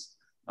 operations.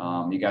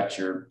 You got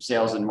your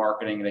sales and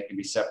marketing. They can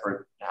be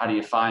separate. How do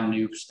you find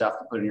new stuff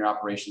to put in your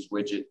operations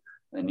widget?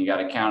 Then you got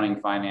accounting,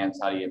 finance.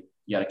 You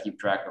got to keep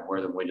track of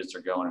where the widgets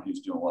are going and who's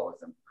doing what with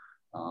them.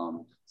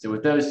 So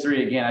with those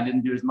 3, again, I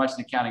didn't do as much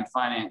in accounting,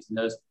 finance, and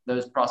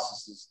those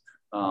processes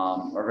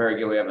are very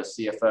good. We have a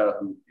CFO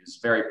who is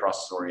very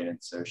process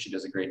oriented, so she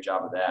does a great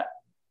job of that.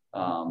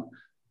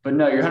 But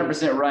no, you're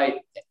 100%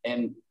 right.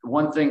 And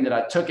one thing that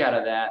I took out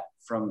of that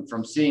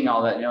from seeing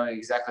all that, knowing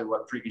exactly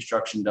what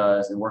pre-construction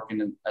does and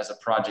working as a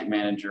project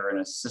manager and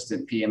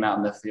assistant PM out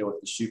in the field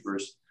with the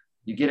supers,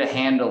 you get a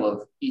handle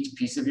of each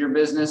piece of your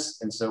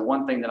business. And so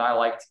one thing that I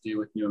like to do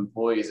with new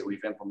employees that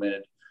we've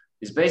implemented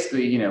is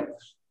basically,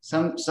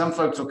 some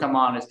folks will come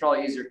on. It's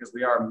probably easier because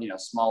we are,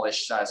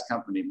 smallish size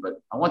company, but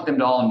I want them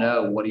to all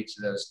know what each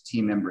of those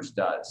team members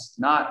does.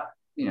 Not,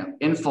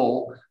 in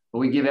full, but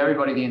we give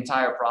everybody the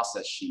entire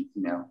process sheet.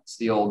 It's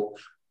the old,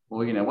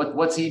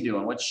 what's he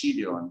doing? What's she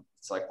doing?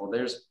 It's like, well,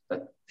 there's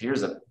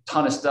here's a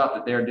ton of stuff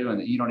that they're doing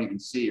that you don't even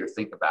see or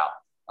think about.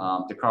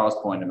 To Carl's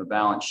point of a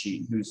balance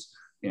sheet,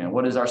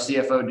 what does our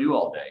CFO do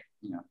all day?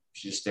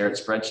 She just stare at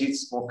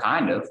spreadsheets. Well,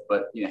 kind of,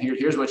 but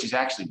here's what she's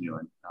actually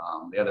doing.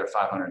 The other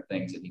 500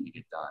 things that need to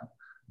get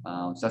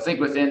done. So I think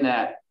within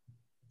that,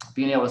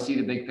 being able to see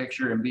the big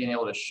picture and being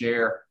able to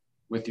share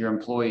with your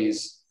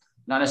employees,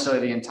 not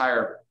necessarily the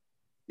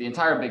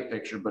entire big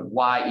picture, but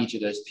why each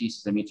of those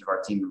pieces and each of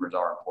our team members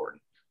are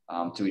important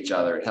to each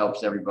other. It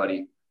helps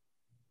everybody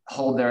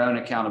hold their own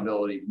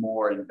accountability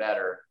more and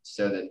better,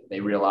 so that they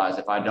realize,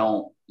 if I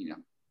don't,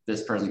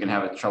 this person's going to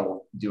have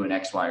trouble doing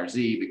X, Y, or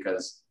Z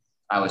because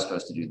I was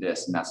supposed to do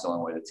this, and that's the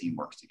only way the team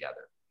works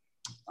together.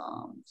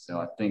 So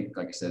I think,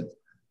 like I said,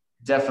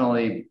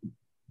 definitely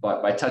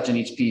by touching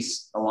each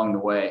piece along the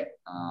way,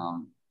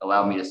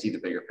 allowed me to see the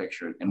bigger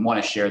picture and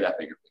want to share that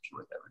bigger picture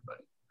with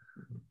everybody.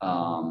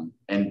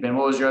 And Ben,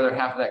 what was your other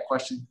half of that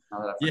question?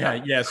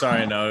 Yeah.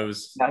 Sorry, no, it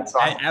was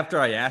after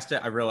I asked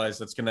it, I realized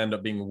that's going to end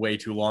up being way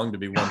too long to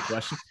be one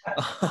question.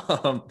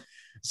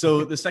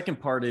 So the second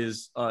part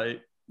is,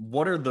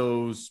 what are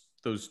those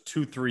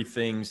 2-3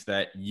 things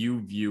that you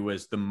view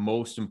as the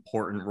most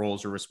important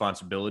roles or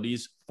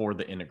responsibilities for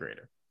the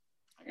integrator?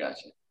 I got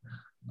you.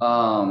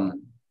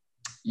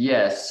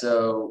 Yes.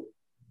 So,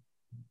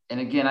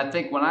 and again, I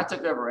think when I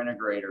took over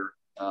integrator,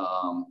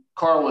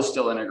 Carl was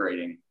still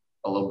integrating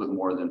a little bit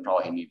more than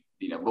probably he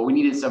needed, but we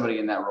needed somebody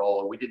in that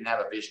role. We didn't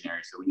have a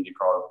visionary, so we needed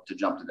Carl to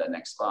jump to that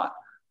next spot.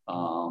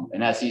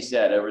 And as he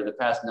said, over the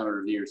past number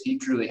of years, he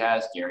truly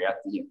has, Gary.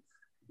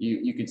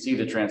 You can see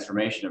the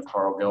transformation of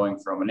Carl going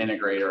from an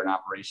integrator, an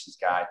operations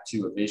guy,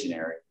 to a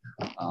visionary.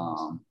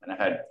 And I've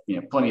had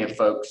plenty of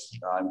folks,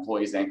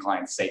 employees and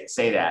clients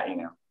say that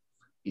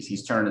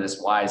he's turned to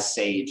this wise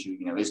sage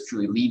who is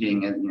truly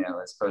leading, and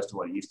as opposed to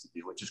what he used to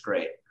do, which is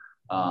great.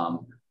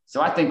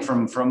 So I think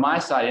from my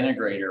side,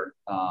 integrator,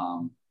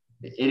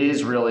 it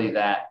is really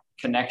that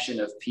connection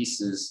of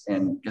pieces,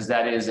 and because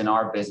that is in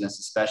our business,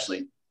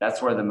 especially,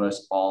 that's where the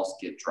most balls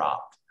get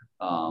dropped.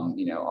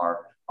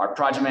 Our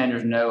project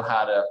managers know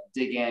how to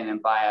dig in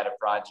and buy out a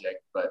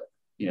project, but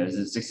does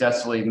it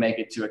successfully make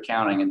it to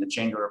accounting, and the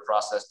change order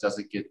process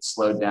doesn't get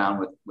slowed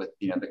down with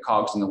the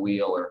cogs in the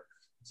wheel, or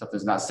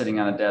something's not sitting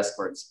on a desk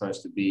where it's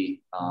supposed to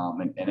be,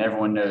 and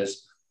everyone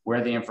knows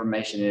where the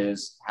information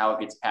is, how it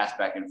gets passed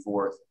back and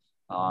forth.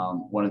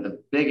 One of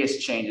the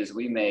biggest changes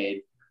we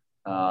made,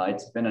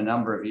 it's been a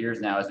number of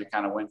years now as we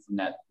kind of went from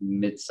that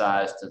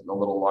mid-size to a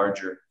little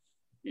larger,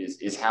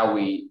 is how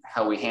we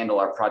handle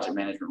our project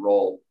management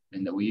role.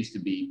 And that we used to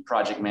be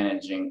project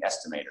managing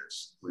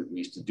estimators. We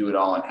used to do it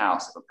all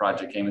in-house. If a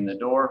project came in the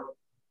door,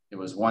 it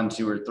was 1,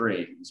 2, or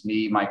 3. It was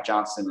me, Mike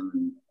Johnson,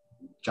 and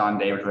John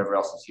David, whoever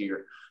else was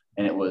here.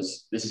 And it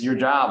was, this is your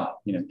job,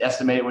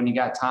 estimate it when you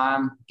got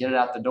time, get it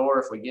out the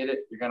door. If we get it,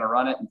 you're going to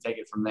run it and take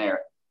it from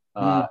there.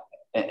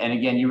 And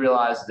again, you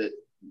realize that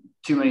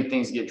too many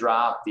things get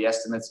dropped. The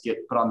estimates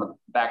get put on the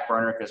back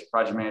burner because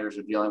project managers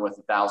are dealing with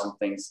 1,000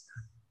 things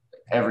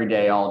every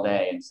day, all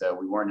day. And so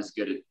we weren't as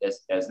good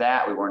as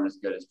that. We weren't as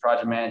good as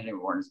project managing. We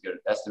weren't as good at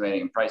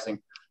estimating and pricing.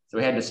 So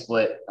we had to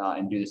split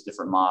and do this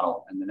different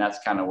model. And then that's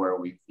kind of where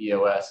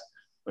EOS,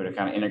 we're to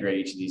kind of integrate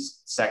each of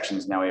these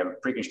sections. Now we have a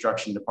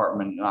pre-construction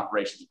department and an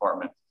operations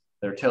department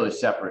that are totally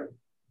separate,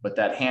 but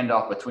that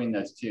handoff between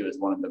those two is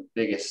one of the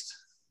biggest,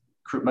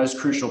 most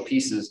crucial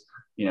pieces,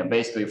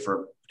 basically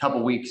for a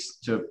couple weeks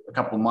to a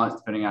couple months,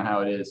 depending on how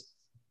it is.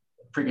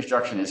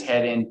 Pre-construction is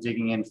head in,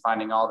 digging in,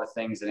 finding all the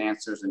things and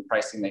answers and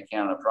pricing they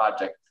can on a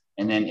project.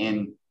 And then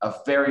in a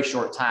very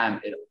short time,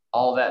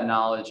 all that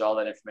knowledge, all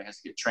that information has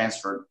to get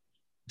transferred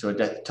to a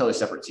totally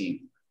separate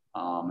team.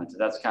 And so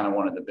that's kind of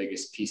one of the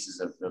biggest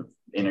pieces of the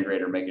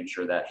integrator, making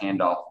sure that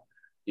handoff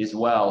is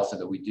well, so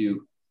that we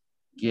do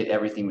get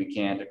everything we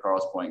can, to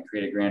Carl's point,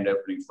 create a grand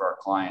opening for our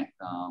client,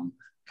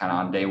 kind of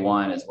on day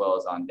one, as well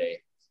as on day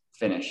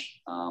finish,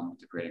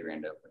 to create a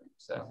grand opening.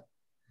 So.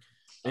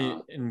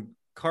 And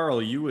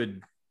Carl, you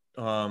would,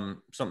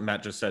 something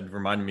Matt just said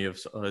reminded me of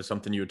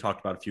something you had talked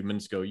about a few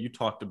minutes ago. You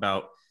talked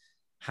about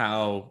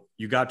how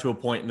you got to a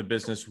point in the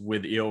business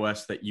with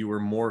EOS that you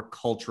were more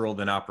cultural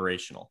than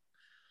operational.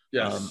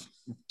 Yes.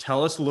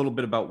 Tell us a little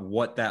bit about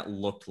what that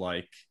looked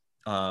like.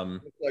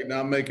 Like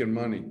not making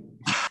money.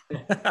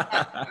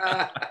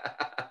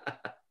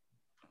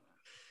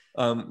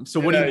 So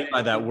what do you mean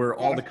by that? Were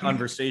all the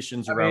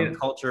conversations around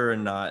culture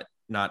and not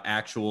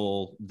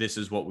actual, this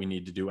is what we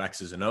need to do,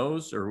 X's and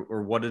O's,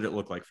 or what did it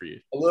look like for you?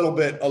 A little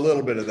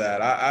bit of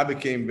that. I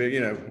became,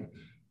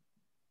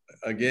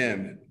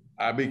 again,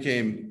 I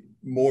became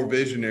more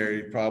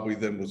visionary probably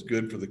than was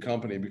good for the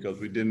company, because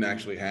we didn't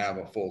actually have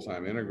a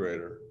full-time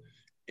integrator.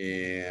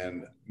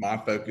 And my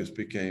focus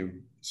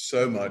became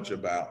so much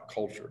about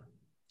culture.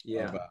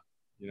 Yeah. About,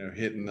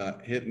 hitting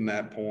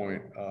that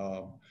point.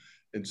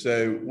 And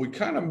so we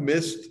kind of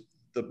missed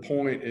the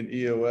point in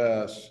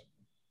EOS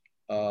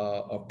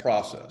of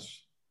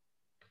process.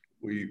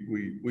 We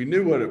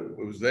knew what it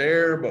was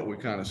there, but we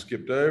kind of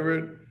skipped over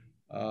it.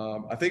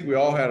 I think we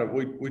all had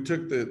we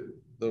took the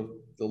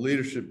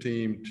leadership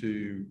team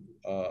to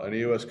an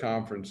EOS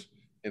conference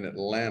in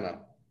Atlanta,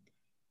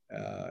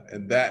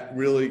 And that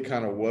really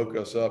kind of woke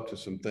us up to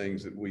some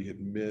things that we had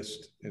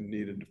missed and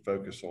needed to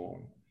focus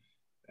on.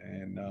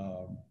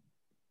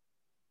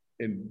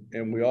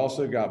 And we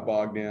also got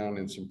bogged down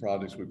in some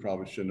projects we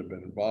probably shouldn't have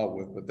been involved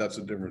with, but that's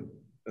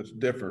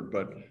different.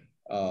 But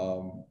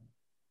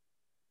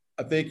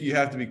I think you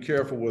have to be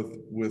careful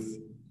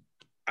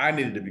I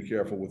needed to be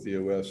careful with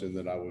EOS in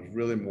that I was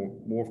really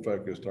more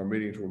focused. Our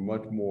meetings were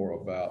much more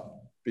about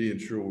being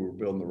sure we were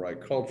building the right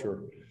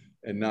culture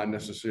and not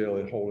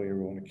necessarily holding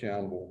everyone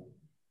accountable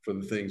for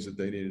the things that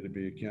they needed to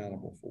be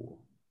accountable for.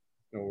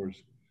 In other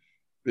words,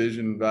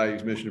 vision,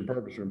 values, mission, and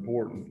purpose are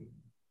important.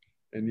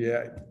 And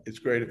yeah, it's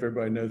great if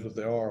everybody knows what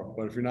they are,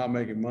 but if you're not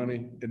making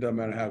money, it doesn't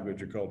matter how good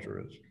your culture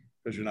is,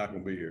 because you're not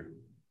going to be here.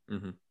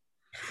 Mm-hmm.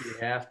 You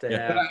have to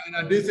have. And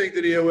I do think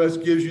that EOS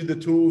gives you the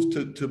tools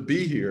to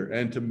be here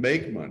and to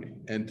make money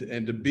and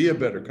to be a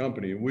better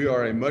company. And we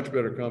are a much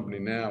better company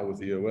now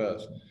with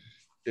EOS.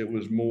 It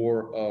was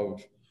more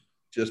of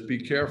just be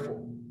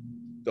careful.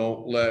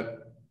 Don't let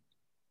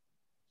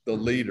the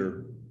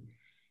leader,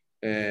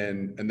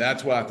 and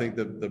that's why I think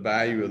the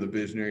value of the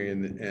visionary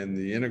and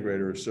the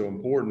integrator is so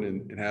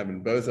important in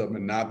having both of them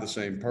and not the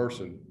same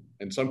person.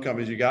 In some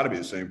companies, you got to be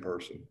the same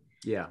person.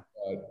 Yeah.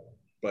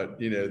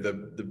 But you know,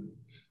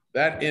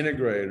 that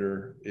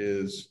integrator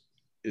is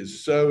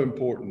so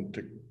important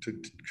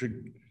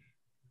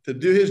to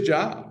do his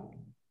job,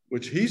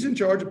 which he's in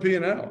charge of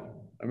P&L.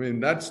 I mean,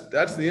 that's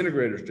the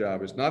integrator's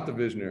job. It's not the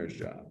visionary's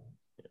job.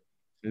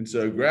 And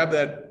so grab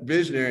that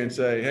visionary and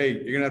say, hey,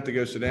 you're gonna have to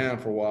go sit down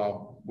for a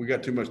while. We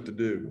got too much to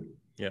do.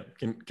 Yeah,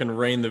 can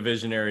rein the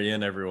visionary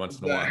in every once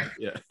in a while.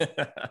 Yeah.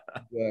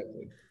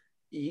 Exactly.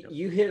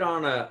 You hit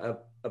on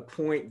a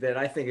point that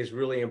I think is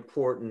really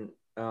important,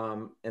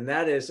 and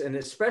that is, and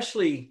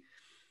especially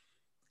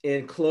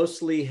in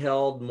closely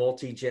held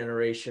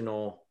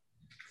multi-generational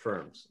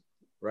firms,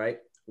 right?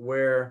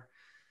 Where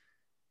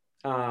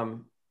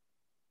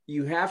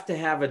you have to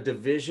have a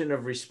division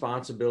of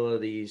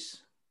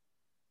responsibilities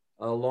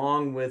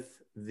along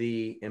with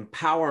the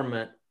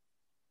empowerment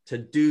to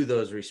do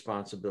those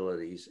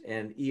responsibilities.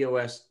 And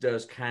EOS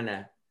does kind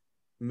of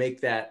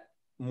make that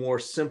more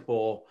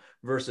simple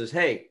versus,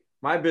 hey,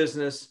 my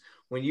business,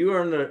 when you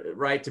earn the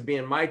right to be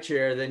in my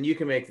chair, then you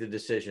can make the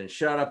decision.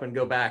 Shut up and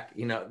go back.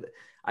 You know,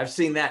 I've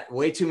seen that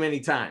way too many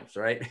times,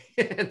 right?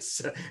 It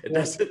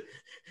doesn't.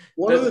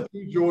 One of the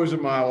two joys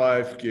of my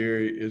life,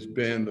 Gary, has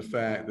been the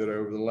fact that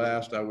over the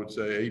last, I would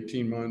say,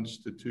 18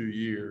 months to 2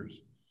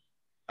 years,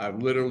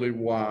 I've literally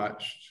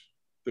watched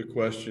the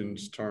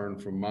questions turn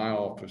from my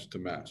office to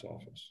Matt's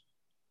office.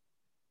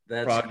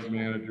 That's project cool.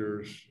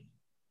 Managers,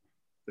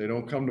 they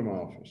don't come to my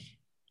office.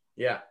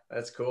 Yeah,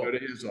 that's cool. Go to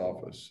his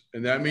office.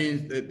 And that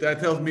means that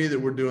tells me that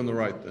we're doing the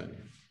right thing,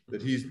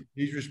 that he's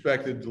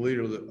respected the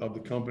leader of the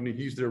company.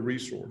 He's their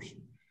resource.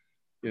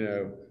 You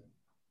know,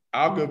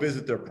 I'll go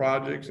visit their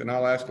projects and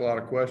I'll ask a lot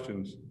of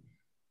questions,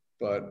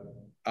 but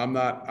I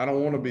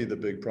don't want to be the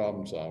big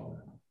problem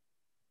solver.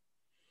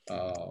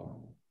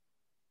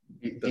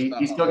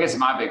 He still gets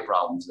my big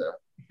problems though.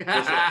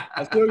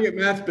 I still get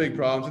Matt's big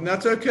problems, and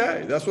that's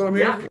okay. That's what I'm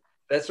here for.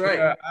 That's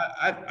right.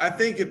 I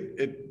think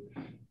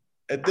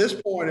at this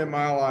point in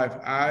my life,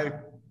 I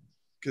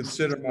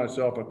consider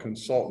myself a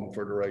consultant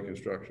for DeRay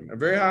Construction, a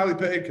very highly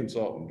paid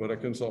consultant, but a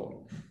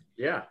consultant.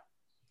 Yeah.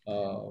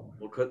 Well,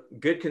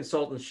 good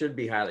consultants should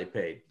be highly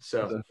paid.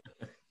 So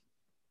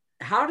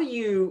how do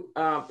you,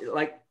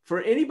 like for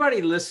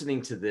anybody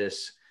listening to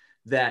this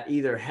that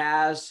either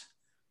has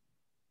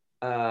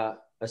a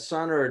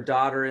son or a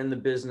daughter in the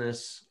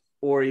business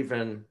or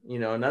even, you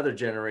know, another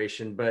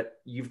generation, but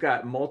you've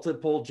got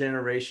multiple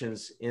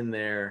generations in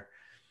there.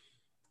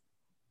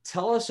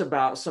 Tell us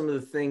about some of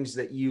the things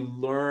that you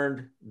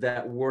learned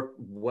that worked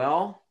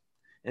well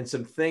and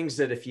some things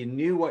that if you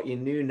knew what you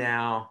knew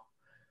now,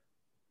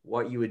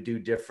 what you would do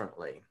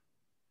differently.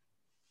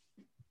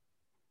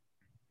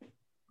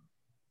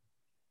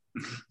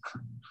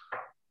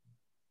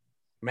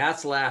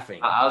 Matt's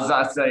laughing. I was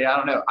about to say, I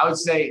don't know. I would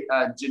say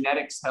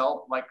genetics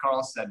help. Like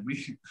Carl said,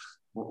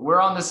 we're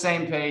on the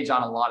same page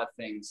on a lot of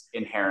things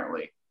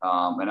inherently.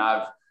 And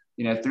I've,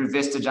 you know, through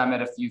Vistage, I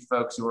met a few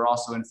folks who were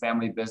also in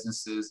family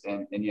businesses,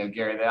 and you know,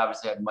 Gary, they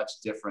obviously had much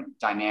different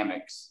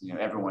dynamics. You know,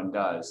 everyone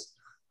does,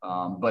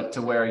 but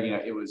to where, you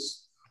know, it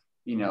was,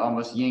 you know,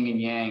 almost yin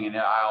and yang, and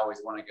I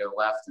always want to go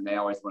left and they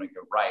always want to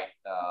go right.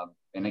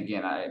 And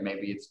again,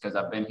 maybe it's because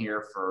I've been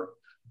here for,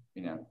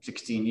 you know,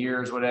 16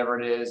 years, whatever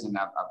it is. And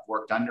I've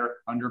worked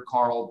under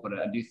Carl, but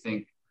I do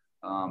think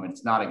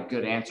it's not a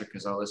good answer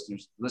because our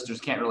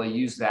listeners can't really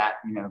use that,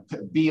 you know,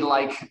 be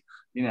like,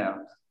 you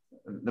know,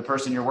 the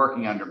person you're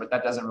working under, but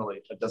that doesn't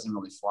really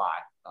fly.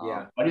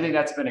 Yeah. I do think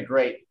that's been a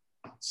great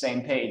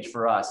same page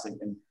for us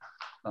in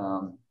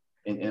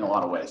a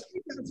lot of ways. I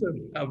think that's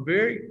a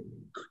very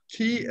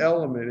key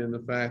element in the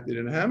fact that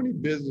in how many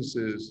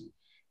businesses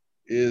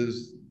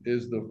is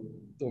the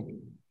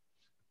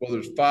whether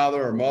it's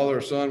father or mother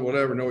or son,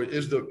 whatever, no,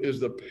 does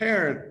the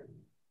parent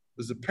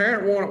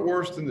want it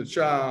worse than the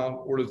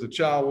child, or does the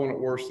child want it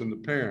worse than the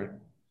parent?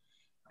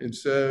 And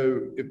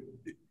so, if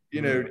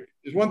you know,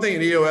 there's one thing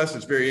in EOS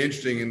that's very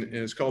interesting, and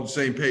it's called the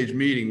same page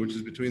meeting, which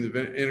is between the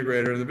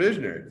integrator and the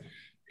visionary.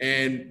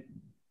 And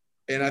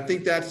I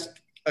think that's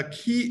a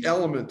key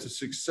element to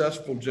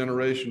successful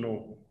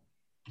generational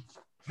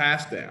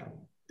pass down,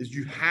 is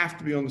you have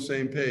to be on the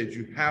same page.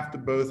 You have to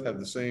both have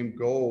the same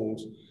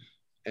goals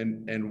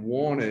and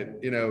want it.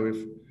 You know,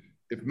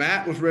 if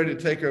Matt was ready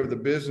to take over the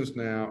business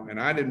now and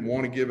I didn't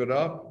want to give it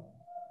up,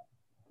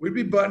 we'd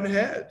be butting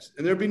heads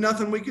and there'd be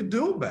nothing we could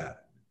do about it.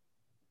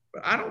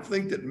 But I don't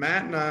think that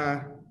Matt and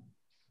I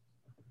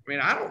mean,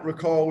 I don't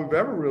recall we've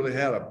ever really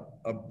had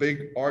a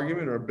big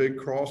argument or a big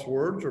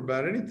crosswords or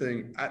about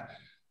anything.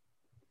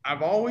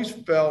 I've always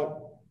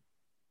felt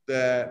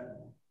that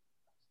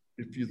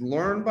if you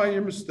learn by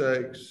your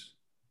mistakes,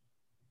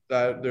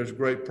 that there's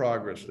great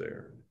progress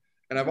there.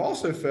 And I've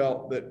also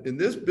felt that in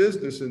this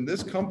business, in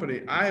this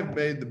company, I have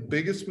made the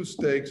biggest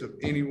mistakes of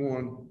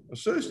anyone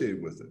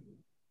associated with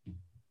it,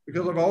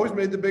 because I've always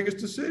made the biggest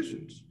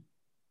decisions.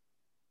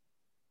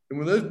 And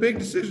when those big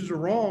decisions are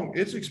wrong,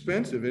 it's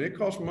expensive and it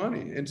costs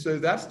money. And so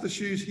that's the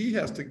shoes he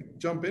has to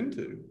jump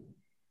into.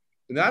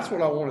 And that's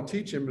what I want to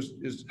teach him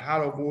is how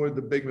to avoid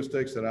the big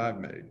mistakes that I've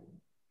made.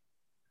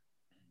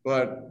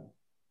 But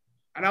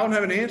I don't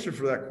have an answer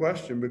for that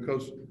question,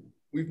 because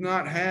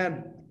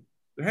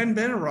there hadn't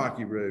been a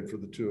rocky road for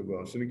the two of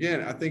us. And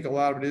again, I think a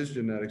lot of it is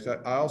genetics.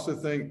 I also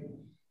think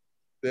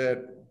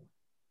that,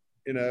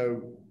 you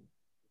know,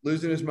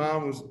 losing his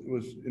mom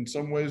was in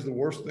some ways the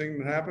worst thing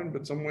that happened,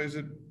 but some ways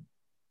it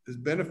has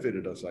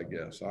benefited us, I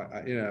guess.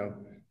 You know,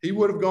 he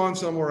would have gone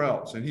somewhere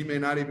else and he may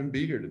not even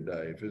be here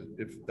today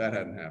if that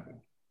hadn't happened.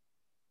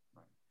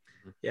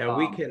 Yeah,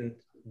 we can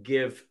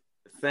give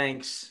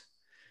thanks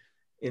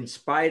in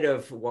spite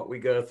of what we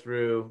go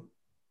through,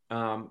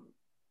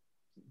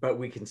 but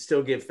we can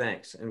still give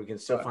thanks and we can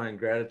still find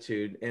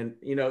gratitude. And,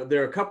 you know,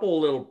 there are a couple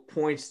of little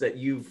points that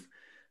you've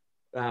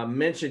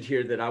mentioned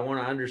here that I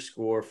want to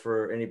underscore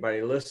for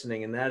anybody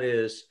listening. And that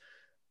is,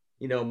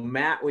 you know,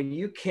 Matt, when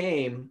you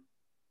came,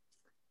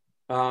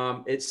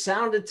 it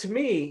sounded to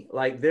me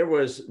like there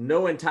was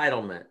no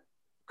entitlement.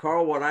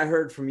 Carl, what I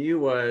heard from you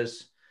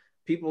was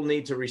people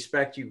need to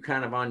respect you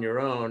kind of on your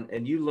own.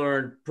 And you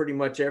learned pretty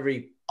much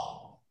every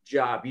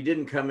job. You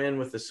didn't come in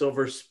with a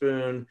silver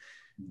spoon,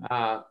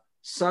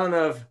 son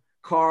of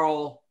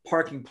Carl,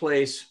 parking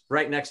place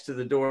right next to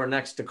the door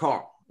next to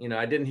Carl. You know,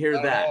 I didn't hear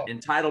that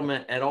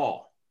entitlement at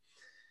all.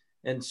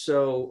 And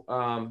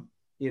so,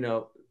 you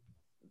know,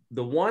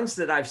 the ones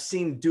that I've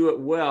seen do it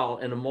well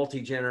in a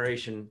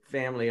multi-generation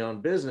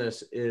family-owned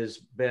business is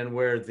been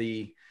where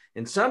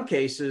in some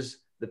cases,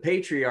 the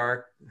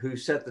patriarch who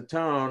set the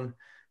tone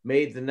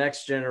made the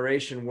next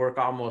generation work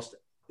almost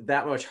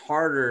that much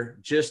harder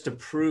just to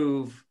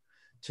prove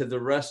to the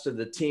rest of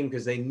the team,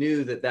 because they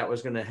knew that that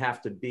was going to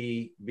have to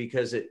be,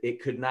 because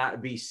it could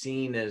not be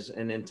seen as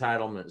an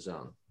entitlement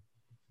zone.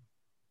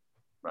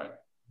 Right.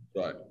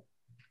 Right.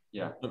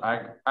 Yeah,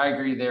 I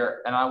agree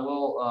there. And I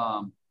will,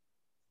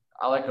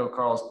 I echo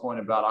Carl's point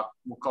about,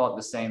 we'll call it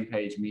the same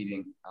page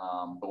meeting,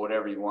 but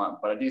whatever you want.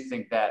 But I do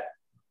think that,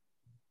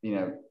 you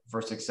know,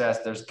 for success,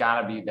 there's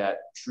got to be that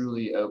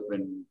truly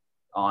open,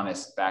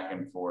 honest back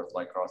and forth,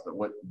 like Carl said.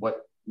 What,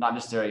 not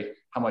necessarily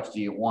how much do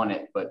you want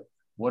it, but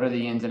what are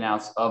the ins and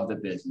outs of the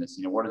business?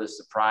 You know, what are the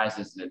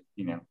surprises that,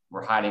 you know,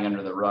 we're hiding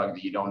under the rug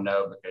that you don't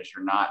know because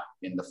you're not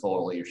in the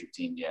full leadership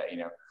team yet? You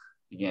know,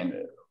 again,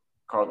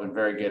 Carl's been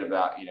very good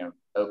about, you know,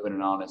 open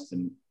and honest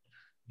and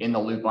in the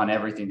loop on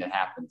everything that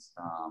happens.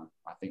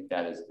 I think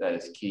that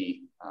is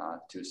key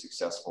to a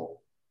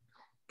successful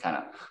kind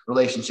of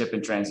relationship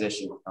and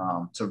transition.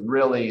 So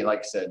really, like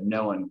I said,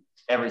 knowing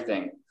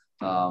everything,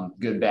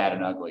 good, bad,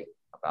 and ugly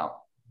about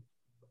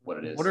what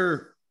it is.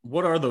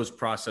 What are those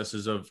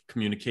processes of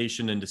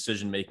communication and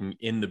decision-making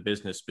in the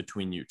business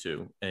between you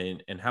two?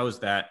 And how is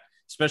that,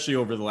 especially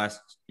over the last,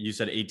 you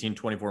said 18,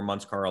 24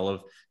 months, Carl,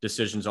 of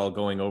decisions all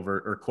going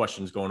over, or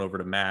questions going over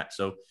to Matt.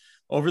 So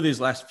over these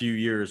last few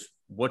years,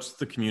 what's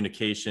the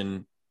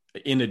communication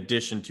in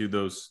addition to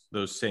those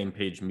same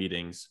page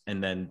meetings?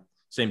 And then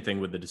same thing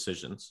with the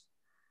decisions.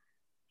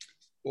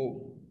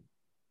 Well,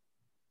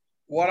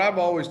 what I've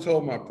always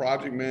told my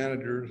project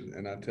managers,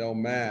 and I tell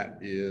Matt,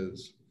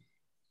 is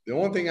the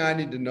only thing I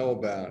need to know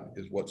about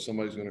is what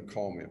somebody's going to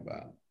call me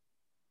about.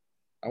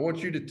 I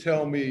want you to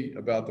tell me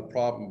about the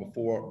problem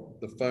before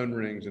the phone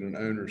rings and an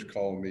owner's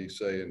calling me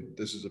saying,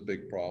 this is a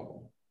big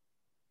problem.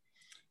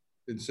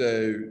 And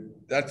so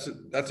that's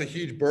a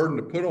huge burden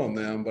to put on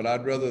them, but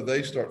I'd rather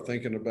they start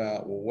thinking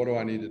about, well, what do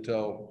I need to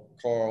tell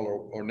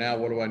Carl, or now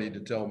what do I need to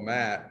tell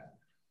Matt,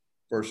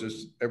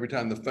 versus every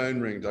time the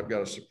phone rings, I've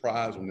got a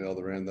surprise on the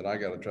other end that I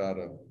got to try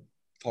to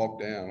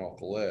talk down off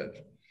the ledge.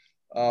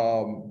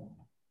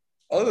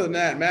 Other than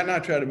that, Matt and I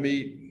try to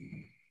meet.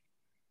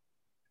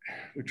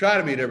 We try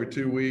to meet every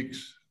 2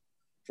 weeks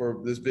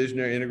for this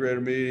visionary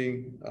integrator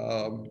meeting.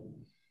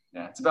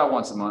 Yeah, it's about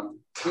once a month.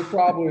 We're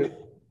probably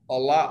a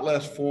lot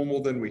less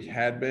formal than we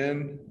had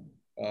been.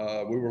 We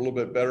were a little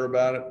bit better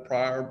about it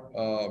prior.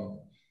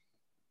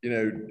 You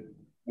know,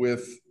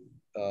 with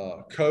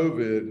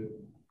COVID,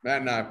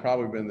 Matt and I have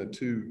probably been the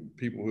two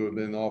people who have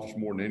been in the office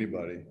more than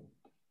anybody.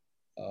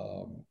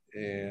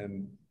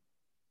 And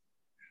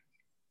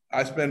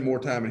I spend more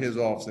time in his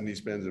office than he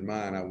spends in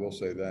mine. I will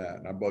say that.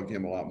 And I bug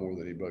him a lot more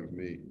than he bugs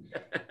me.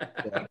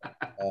 But,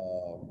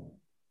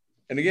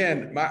 and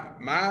again,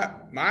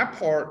 my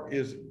part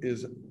is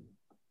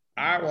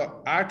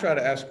I try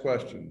to ask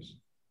questions,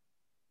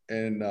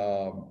 and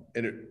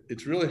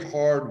it's really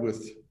hard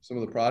with some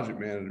of the project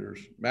managers.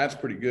 Matt's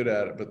pretty good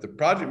at it, but the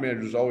project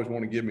managers always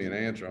want to give me an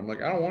answer. I'm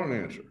like, I don't want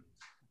an answer.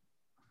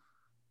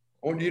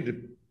 I want you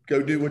to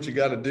go do what you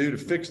got to do to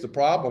fix the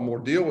problem or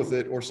deal with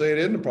it or say it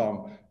isn't a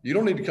problem. You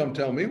don't need to come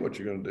tell me what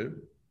you're going to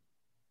do.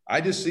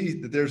 I just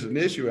see that there's an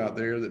issue out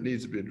there that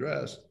needs to be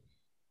addressed.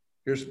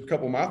 Here's a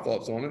couple of my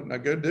thoughts on it, and I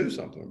go do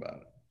something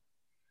about it.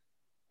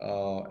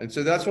 And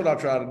so that's what I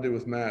try to do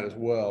with Matt as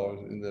well.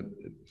 In that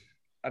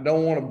I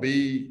don't want to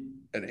be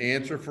an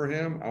answer for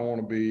him. I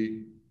want to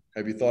be,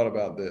 have you thought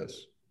about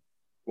this?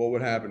 What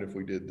would happen if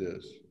we did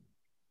this?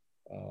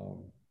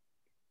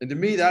 And to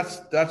me,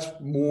 that's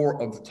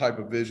more of the type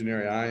of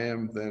visionary I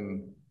am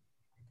than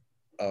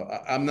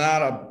I'm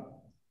not a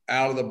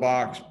out of the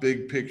box,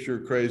 big picture,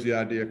 crazy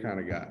idea kind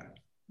of guy.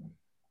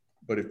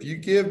 But if you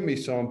give me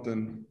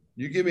something,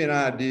 you give me an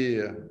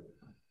idea,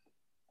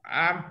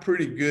 I'm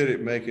pretty good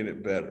at making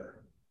it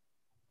better,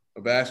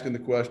 of asking the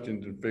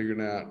questions and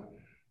figuring out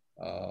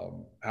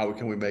how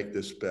can we make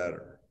this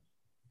better?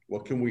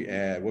 What can we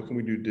add? What can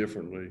we do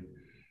differently?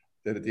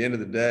 That at the end of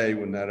the day,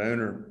 when that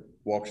owner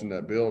walks in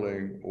that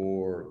building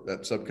or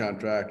that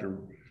subcontractor,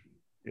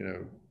 you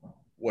know,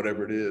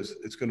 whatever it is,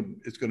 it's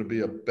going to be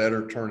a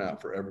better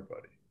turnout for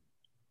everybody.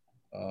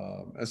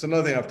 That's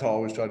another thing I've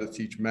always tried to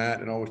teach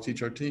Matt and always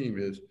teach our team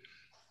is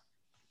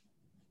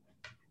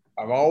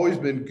I've always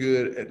been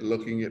good at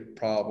looking at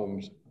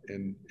problems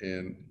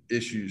and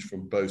issues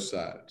from both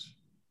sides.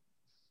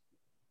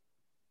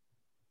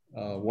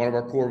 One of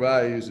our core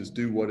values is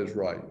do what is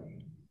right.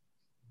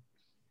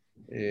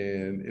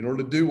 And in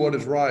order to do what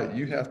is right,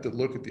 you have to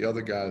look at the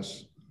other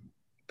guy's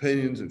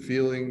opinions and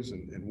feelings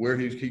and where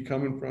he's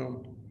coming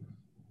from,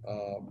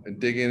 and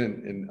dig in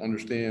and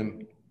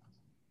understand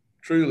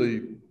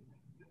truly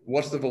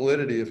what's the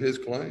validity of his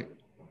claim.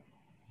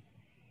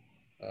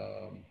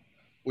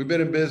 We've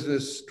been in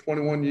business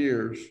 21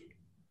 years.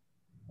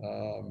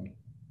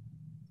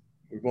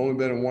 We've only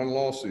been in one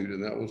lawsuit,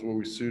 and that was where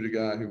we sued a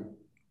guy who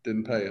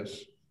didn't pay us.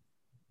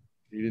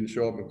 He didn't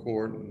show up in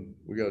court, and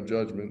we got a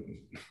judgment.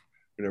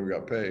 We never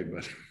got paid,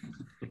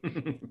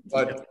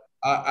 but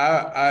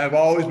I have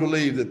always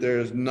believed that there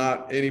is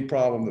not any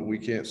problem that we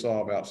can't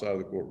solve outside of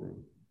the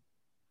courtroom.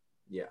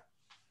 Yeah.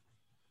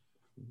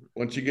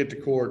 Once you get to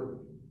court,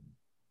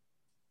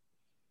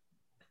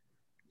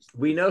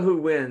 we know who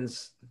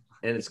wins,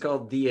 and it's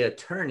called the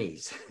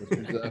attorneys.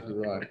 that's exactly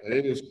right.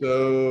 It is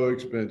so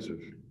expensive.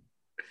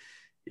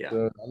 Yeah.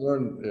 So I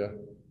learned,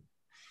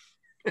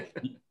 yeah.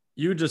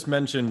 You just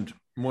mentioned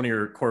one of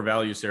your core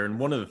values there, and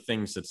one of the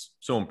things that's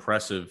so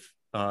impressive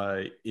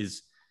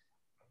is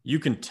you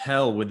can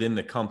tell within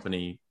the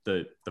company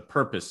the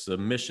purpose, the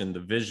mission, the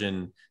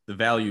vision, the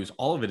values,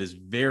 all of it is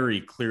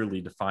very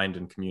clearly defined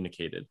and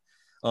communicated.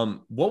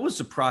 What was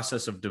the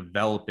process of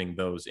developing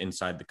those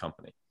inside the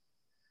company?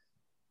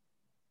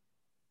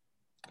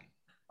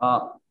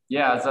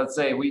 Yeah, as I'd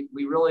say, we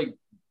really,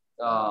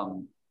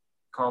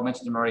 Carl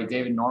mentioned him already,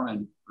 David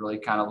Norman really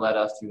kind of led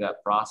us through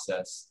that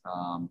process.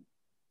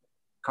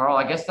 Carl,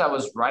 I guess that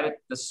was right at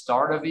the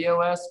start of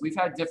EOS. We've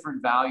had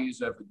different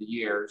values over the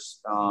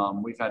years.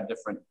 We've had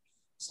different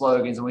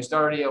slogans. When we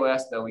started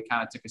EOS, though, we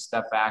kind of took a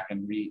step back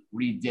and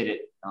redid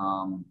it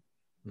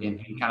in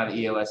kind of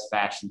the EOS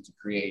fashion to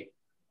create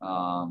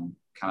kind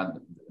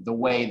of the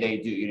way they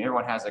do. You know,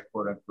 everyone has a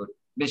quote unquote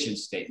mission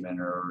statement,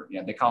 or you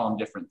know, they call them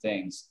different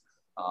things.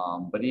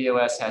 But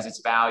EOS has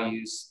its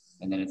values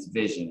and then its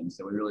vision. And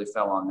so we really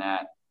fell on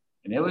that.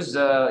 And it was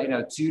you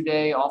know,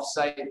 2-day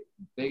offsite,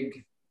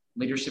 big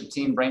leadership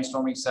team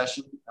brainstorming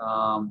session.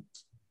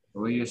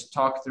 We just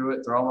talk through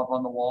it, throw them up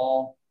on the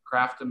wall,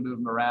 craft them, move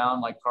them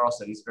around. Like Carl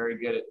said, he's very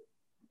good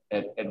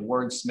at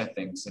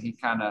wordsmithing. So he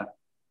kind of, I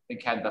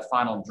think, had the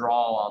final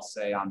draw, I'll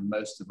say, on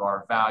most of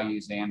our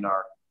values and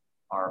our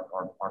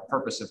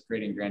purpose of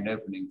creating grand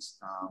openings.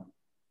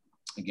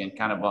 Again,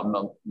 kind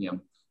of you know,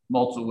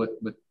 multiple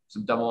with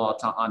some double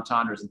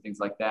entendres and things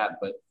like that.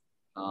 But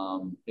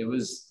it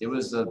was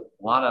a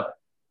lot of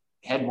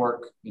head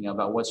work, you know,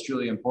 about what's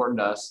truly important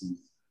to us. And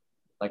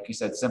like you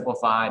said,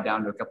 simplify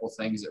down to a couple of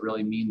things that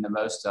really mean the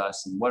most to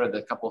us. And what are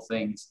the couple of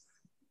things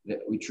that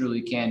we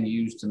truly can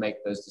use to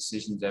make those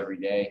decisions every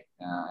day.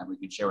 And we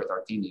can share with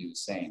our team to do the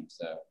same.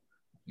 So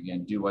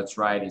again, do what's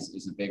right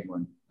is a big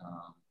one.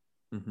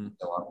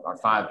 So our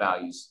 5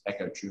 values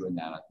echo true in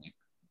that, I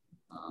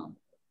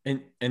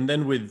think. And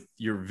then with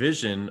your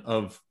vision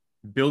of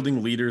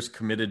building leaders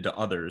committed to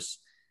others,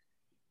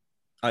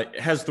 it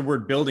has the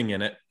word building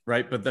in it,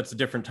 right? But that's a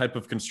different type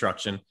of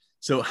construction.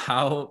 So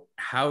how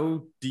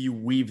do you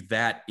weave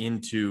that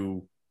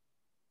into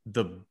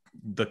the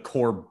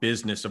core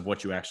business of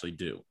what you actually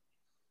do?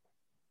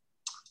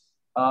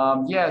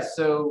 Yeah.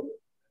 So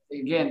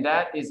again,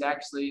 that is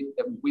actually,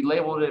 we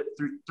labeled it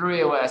through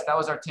EOS. That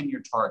was our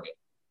 10-year target.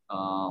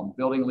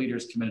 building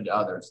leaders committed to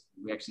others.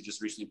 We actually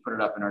just recently put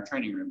it up in our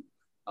training room.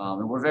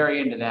 And we're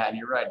very into that. And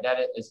you're right, that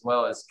as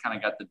well as kind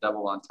of got the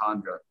double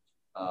entendre.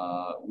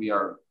 We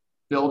are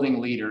building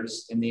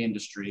leaders in the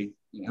industry,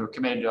 who are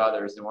committed to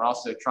others. And we're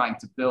also trying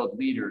to build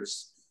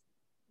leaders,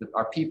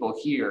 our people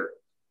here.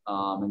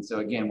 And so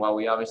again, while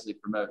we obviously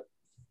promote,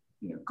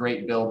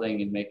 great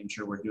building and making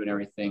sure we're doing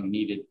everything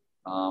needed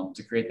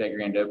to create that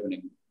grand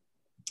opening,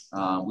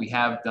 we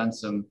have done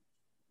some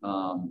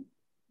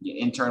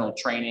internal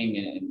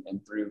training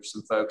and through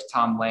some folks,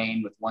 Tom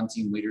Lane with One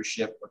Team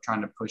Leadership, we're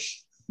trying to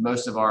push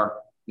most of our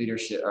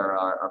leadership or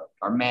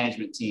our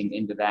management team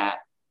into that,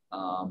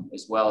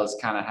 as well as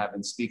kind of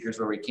having speakers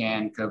where we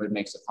can. COVID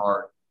makes it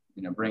hard,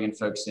 bringing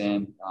folks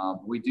in.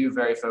 We do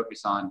very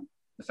focus on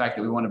the fact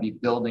that we want to be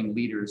building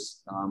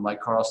leaders.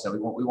 Like Carl said, we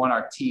want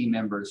our team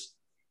members.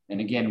 And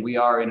again, we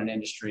are in an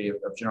industry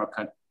of general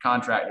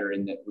contractor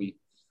in that we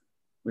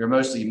are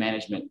mostly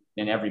management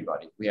and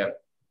everybody. We have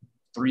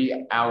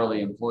 3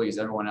 hourly employees.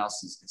 Everyone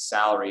else is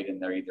salaried,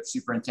 and they're either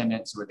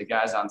superintendents who are the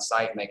guys on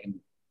site making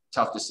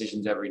tough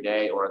decisions every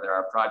day, or there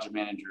are project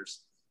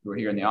managers who are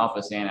here in the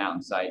office and out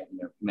on site,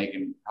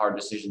 making hard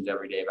decisions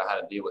every day about how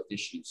to deal with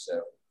issues.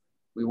 So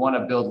we want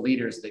to build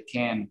leaders that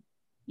can,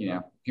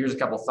 here's a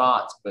couple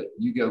thoughts, but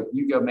you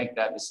go make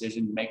that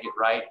decision, make it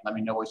right. Let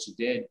me know what you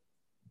did.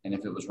 And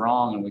if it was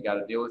wrong and we got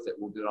to deal with it,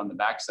 we'll do it on the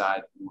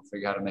backside and we'll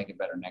figure out how to make it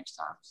better next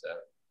time. So,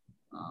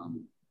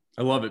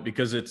 I love it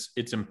because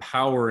it's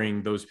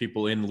empowering those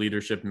people in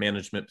leadership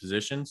management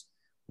positions,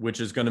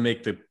 which is going to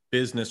make the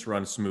business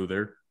run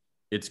smoother.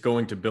 It's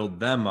going to build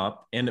them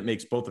up, and it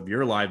makes both of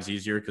your lives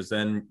easier because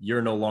then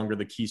you're no longer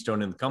the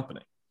keystone in the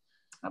company.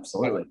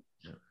 Absolutely.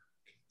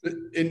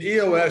 In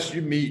EOS,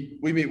 we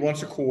meet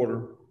once a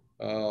quarter,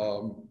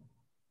 and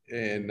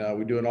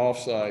we do an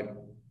offsite.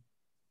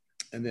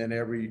 And then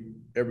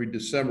every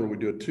December, we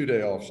do a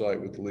 2-day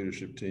offsite with the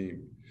leadership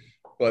team.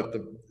 But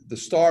the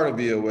start of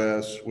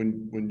EOS,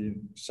 when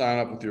you sign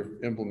up with your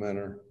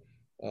implementer,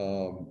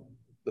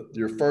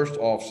 your first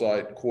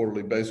offsite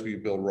quarterly, basically you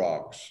build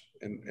rocks.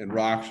 And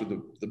rocks are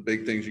the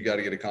big things you got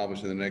to get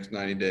accomplished in the next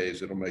 90 days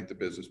that'll make the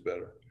business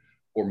better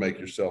or make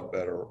yourself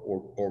better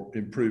or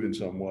improve in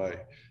some way.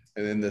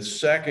 And then the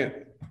second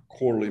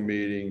quarterly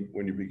meeting,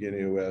 when you begin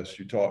EOS,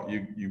 you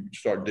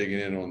start digging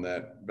in on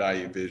that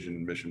value,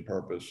 vision, mission,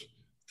 purpose,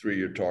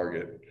 3-year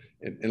target.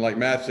 And like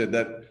Matt said,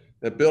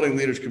 that building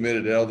leaders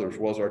committed to others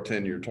was our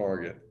 10-year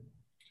target.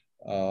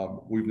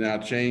 We've now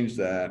changed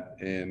that,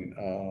 and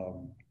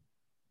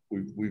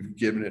we've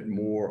given it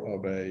more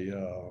of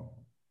a,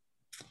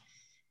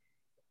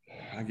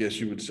 I guess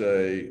you would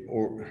say,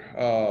 or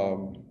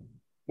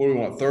what do we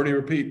want, 30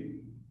 repeat?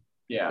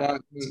 Yeah,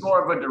 it's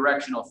more of a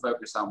directional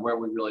focus on where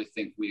we really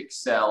think we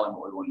excel and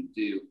what we want to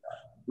do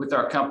with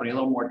our company, a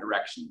little more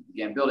direction.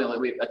 Again,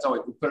 building, that's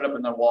always, we put it up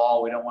in the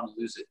wall. We don't want to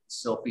lose it. It's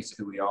still a piece of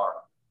who we are.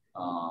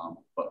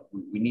 But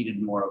we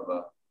needed more of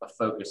a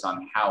focus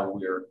on how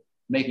we're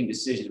making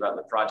decisions about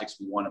the projects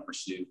we want to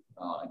pursue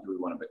and who we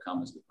want to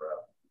become as we grow.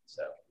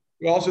 So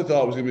we also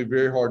thought it was going to be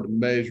very hard to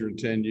measure in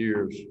 10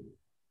 years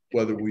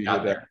whether we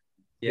hit that.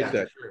 Yeah,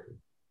 that. sure.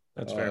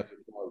 That's fair.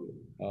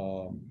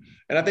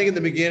 And I think in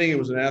the beginning, it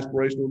was an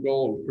aspirational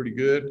goal. It was pretty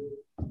good.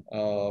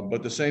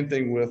 But the same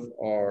thing with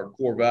our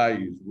core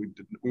values.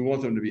 We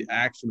want them to be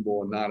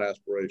actionable and not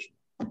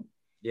aspirational.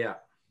 Yeah.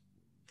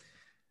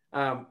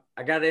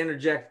 I got to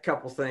interject a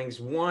couple things.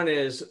 One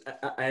is,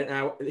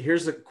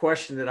 here's the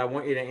question that I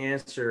want you to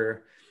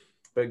answer,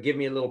 but give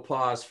me a little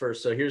pause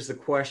first. So here's the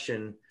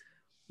question.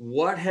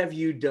 What have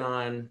you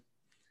done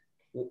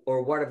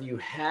or what have you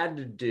had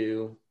to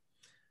do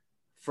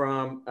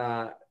from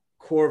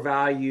core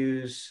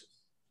values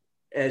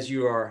as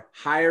you are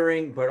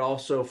hiring, but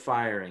also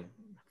firing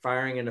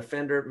an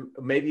offender?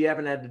 Maybe you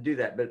haven't had to do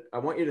that, but I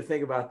want you to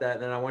think about that.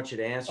 And then I want you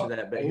to answer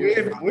that. But we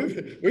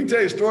can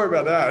tell you a story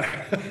about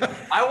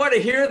that. I want to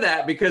hear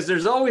that because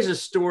there's always a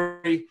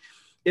story.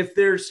 If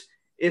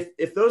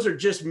those are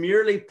just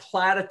merely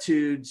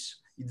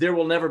platitudes, there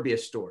will never be a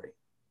story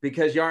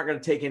because you aren't going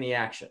to take any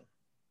action,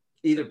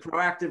 either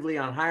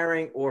proactively on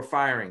hiring or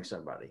firing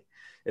somebody.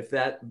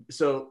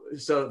 So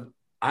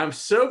I'm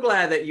so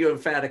glad that you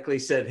emphatically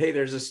said, hey,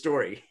 there's a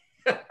story.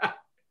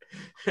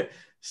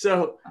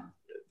 So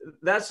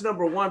that's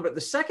number one. But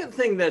the second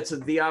thing that's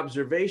the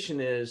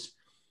observation is,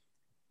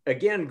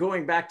 again,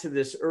 going back to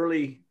this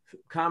early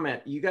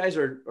comment, you guys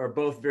are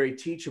both very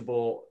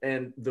teachable,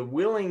 and the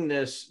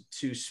willingness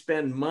to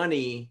spend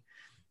money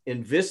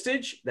in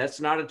Vistage, that's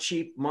not a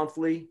cheap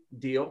monthly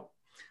deal,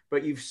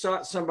 but you've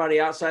sought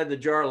somebody outside the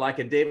jar like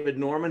a David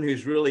Norman,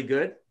 who's really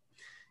good.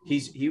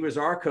 He was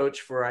our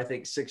coach for, I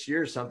think, 6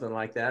 years, something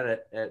like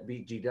that at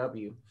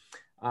BGW.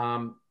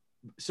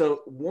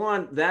 So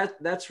one,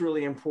 that's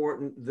really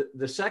important.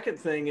 The second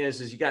thing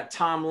is you got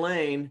Tom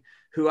Lane,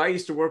 who I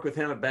used to work with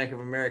him at Bank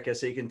of America,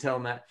 so you can tell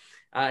him that.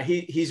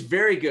 He's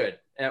very good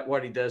at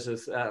what he does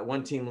with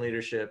One Team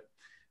Leadership,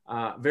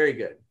 very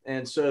good.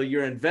 And so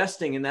you're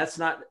investing, and that's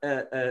not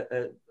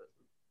a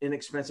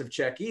inexpensive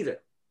check either.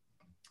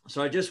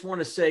 So I just want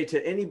to say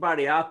to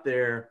anybody out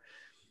there,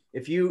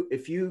 if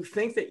you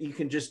think that you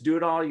can just do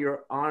it all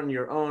on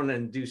your own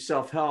and do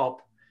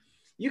self-help,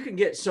 you can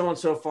get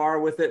so far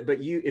with it. But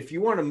if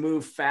you want to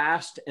move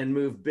fast and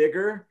move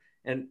bigger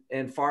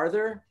and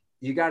farther,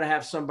 you got to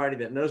have somebody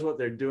that knows what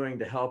they're doing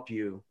to help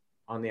you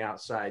on the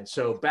outside.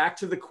 So back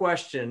to the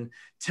question,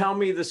 tell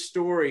me the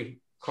story,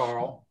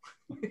 Carl.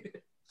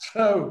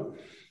 So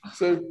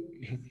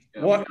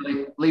what?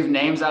 Leave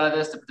names out of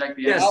this to protect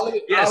the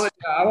innocent. Yes.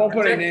 I won't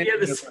put any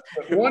names.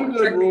 One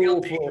good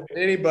rule for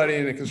anybody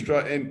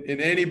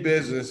in any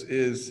business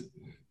is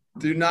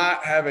do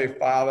not have a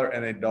father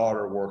and a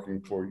daughter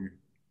working for you.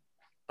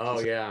 Oh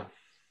yeah.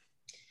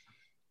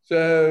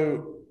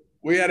 So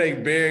we had a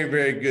very,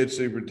 very good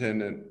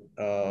superintendent,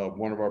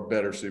 one of our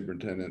better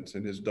superintendents,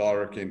 and his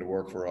daughter came to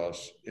work for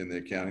us in the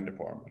accounting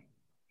department.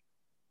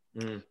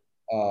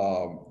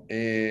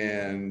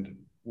 And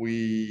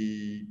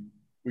we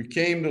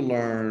came to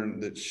learn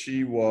that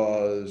she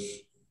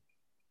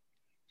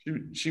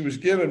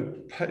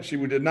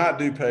did not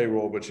do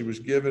payroll, but she was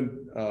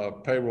given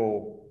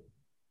payroll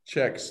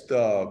check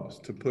stubs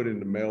to put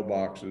into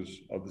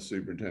mailboxes of the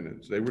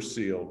superintendents. They were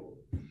sealed.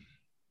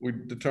 We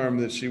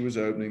determined that she was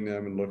opening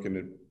them and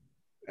looking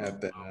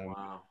at them. Oh,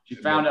 wow. She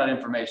found out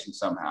information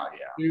somehow.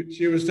 Yeah.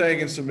 She was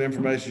taking some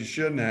information she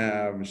shouldn't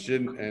have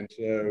and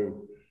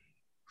so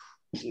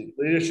the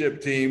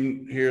leadership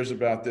team hears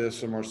about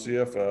this from our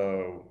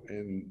CFO,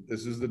 and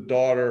this is the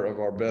daughter of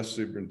our best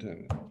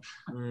superintendent.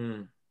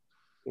 So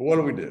what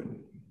do we do?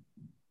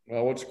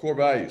 Well, what's the core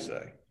value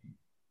say?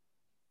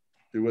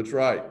 Do what's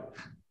right.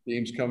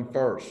 Teams come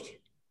first.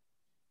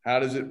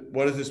 What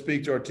does it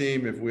speak to our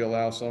team if we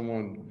allow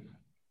someone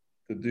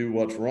to do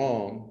what's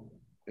wrong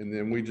and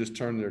then we just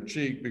turn their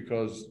cheek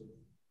because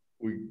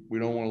we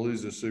don't want to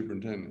lose the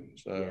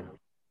superintendent? So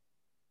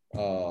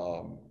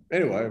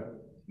anyway,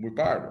 we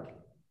fired her.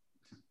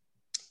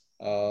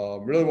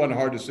 Really wasn't a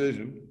hard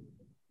decision,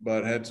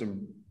 but had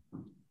some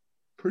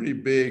pretty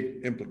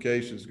big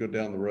implications go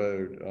down the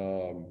road.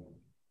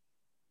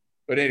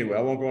 But anyway,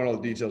 I won't go into all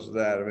the details of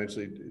that.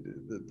 Eventually,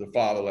 the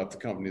father left the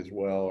company as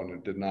well, and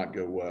it did not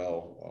go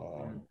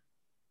well.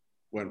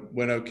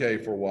 Went okay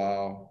for a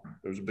while.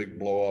 There was a big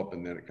blow up,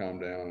 and then it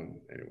calmed down. And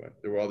anyway,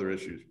 there were other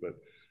issues, but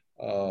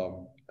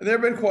and there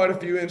have been quite a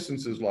few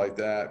instances like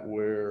that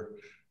where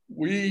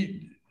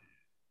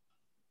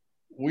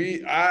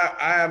I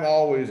am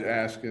always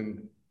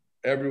asking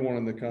everyone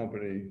in the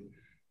company,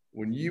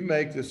 when you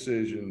make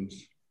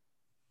decisions,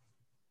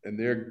 and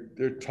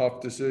they're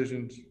tough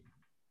decisions,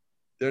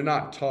 they're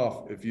not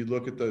tough if you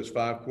look at those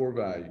 5 core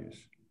values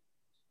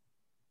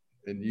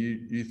and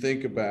you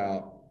think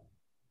about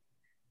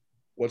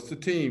what's the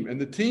team.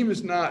 And the team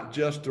is not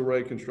just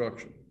Array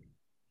Construction.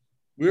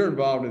 We're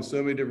involved in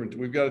so many different,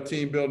 we've got a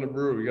team building a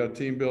brewery, we got a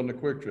team building a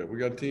Quick Trip, we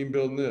got a team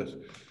building this.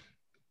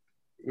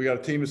 We got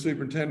a team of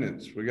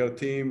superintendents. We got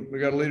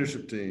a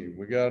leadership team.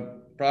 We got a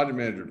project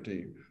manager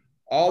team.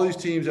 All these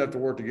teams have to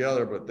work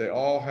together, but they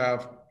all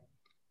have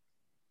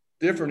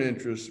different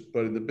interests.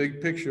 But in the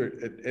big picture,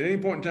 at any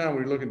point in time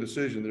when you look at a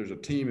decision, there's a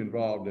team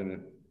involved in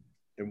it.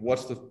 And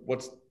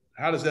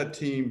how does that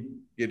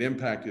team get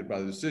impacted by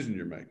the decision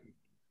you're making?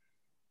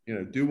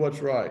 Do what's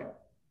right.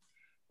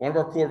 One of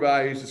our core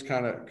values is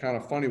kind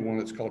of funny one.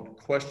 It's called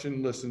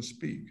question, listen,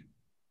 speak.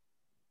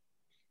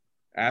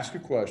 Ask a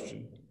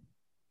question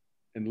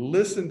and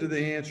listen to the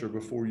answer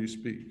before you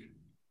speak.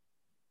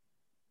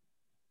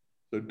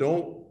 So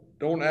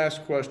don't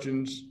ask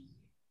questions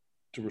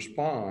to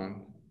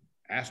respond.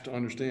 Ask to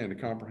understand, to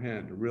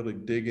comprehend, to really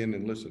dig in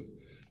and listen.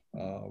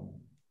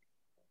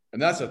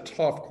 And that's a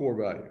tough core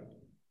value.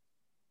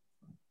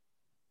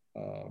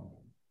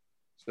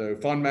 So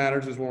fun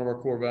matters is one of our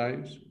core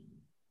values.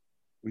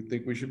 We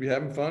think we should be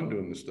having fun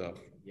doing this stuff.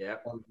 Yeah.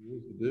 To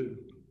do.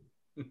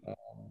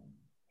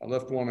 I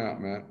left one out,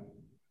 Matt.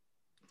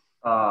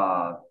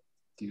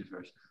 Do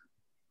first.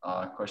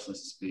 Question to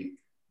speak.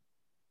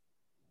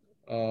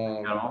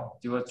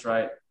 Do what's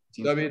right.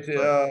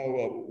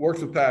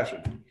 Works with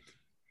passion.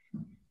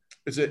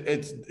 It's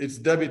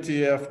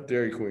WTF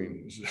Dairy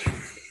Queen. It's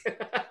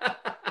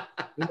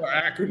our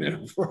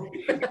acronym for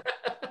it.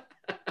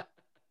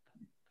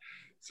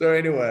 So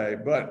anyway,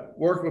 but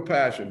work with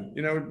passion.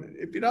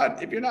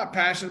 If you're not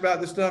passionate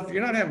about this stuff,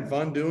 you're not having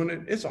fun doing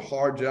it. It's a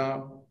hard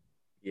job.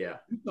 Yeah.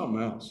 Do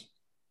something else.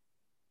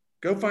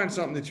 Go find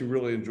something that you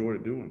really enjoy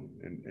doing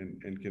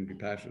and can be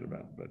passionate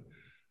about. But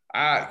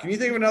can you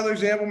think of another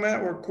example,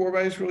 Matt, where core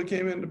values really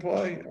came into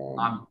play?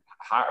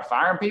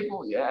 Firing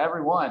people? Yeah,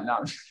 everyone.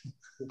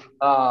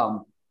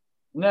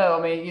 No,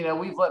 I mean,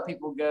 we've let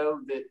people go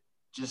that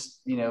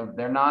just,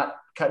 they're not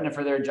cutting it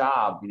for their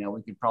job.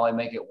 We could probably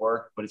make it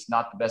work, but it's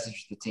not the best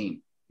interest of the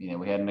team.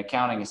 We had an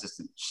accounting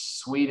assistant,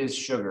 sweet as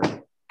sugar,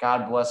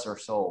 God bless her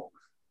soul,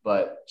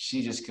 but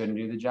she just couldn't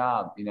do the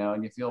job,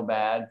 and you feel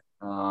bad.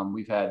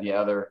 We've had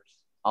other,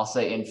 I'll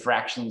say,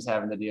 infractions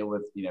having to deal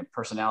with,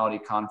 personality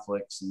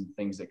conflicts and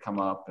things that come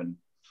up. And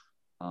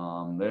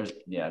there's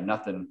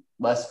nothing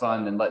less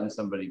fun than letting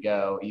somebody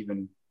go,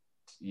 even,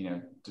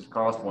 to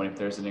Carl's point, if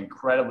there's an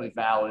incredibly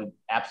valid,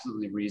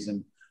 absolutely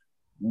reason,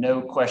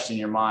 no question in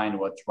your mind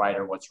what's right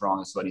or what's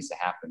wrong. Is what needs to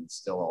happen. It's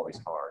still always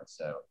hard.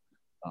 So,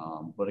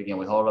 but again,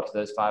 we hold up to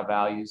those 5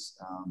 values,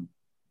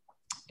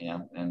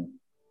 and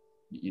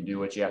you do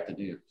what you have to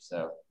do.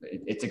 So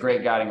it's a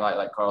great guiding light.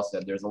 Like Carl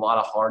said, there's a lot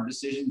of hard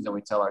decisions, and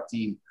we tell our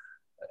team,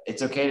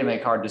 it's okay to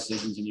make hard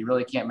decisions, and you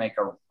really can't make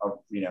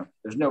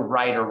there's no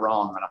right or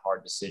wrong on a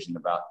hard decision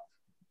about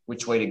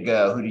which way to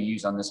go, who to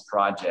use on this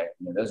project.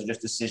 Those are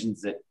just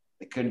decisions that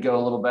it could go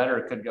a little better,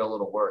 it could go a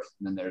little worse.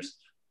 And then there's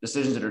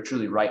decisions that are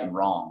truly right and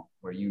wrong,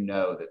 where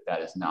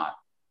that is not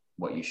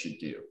what you should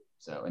do.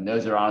 So, and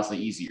those are honestly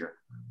easier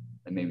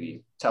and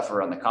maybe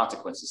tougher on the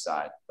consequences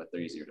side, but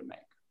they're easier to make.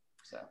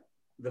 So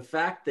the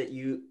fact that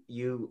you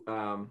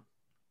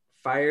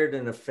fired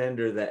an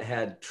offender that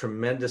had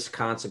tremendous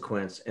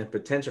consequence and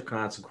potential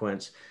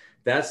consequence,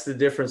 that's the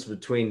difference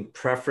between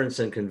preference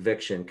and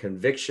conviction.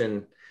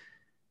 Conviction,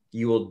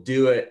 you will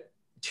do it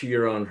to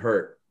your own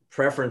hurt.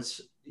 Preference,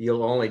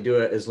 you'll only do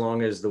it as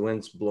long as the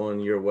wind's blowing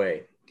your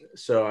way.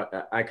 So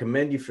I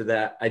commend you for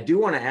that. I do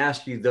want to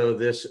ask you though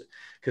this,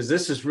 because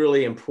this is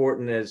really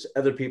important as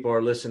other people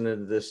are listening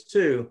to this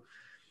too.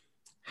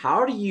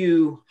 How do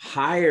you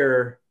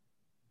hire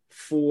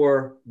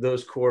for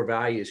those core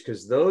values?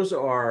 Because those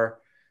are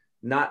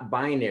not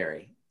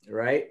binary,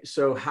 right?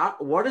 So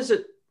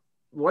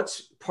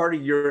what's part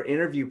of your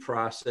interview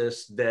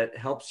process that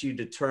helps you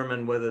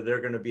determine whether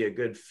they're going to be a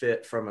good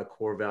fit from a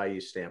core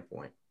value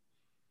standpoint?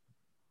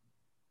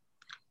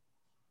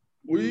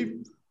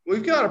 We've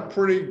got a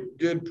pretty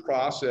good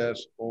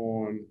process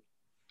on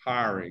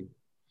hiring.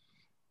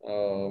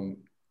 And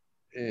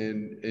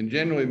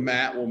generally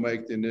Matt will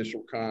make the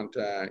initial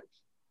contact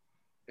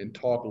and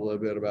talk a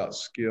little bit about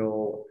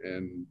skill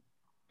and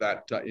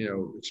that,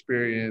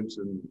 experience,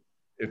 and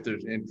if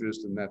there's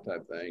interest in that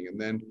type of thing. And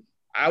then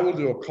I will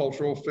do a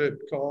cultural fit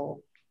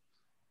call.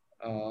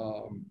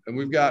 And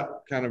we've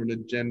got kind of an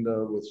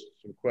agenda with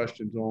some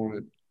questions on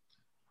it.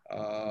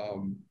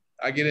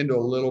 I get into a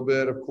little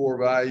bit of core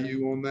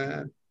value on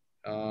that.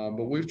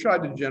 But we've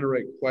tried to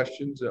generate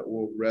questions that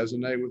will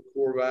resonate with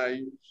core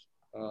values.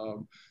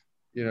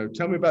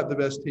 Tell me about the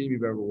best team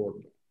you've ever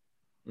worked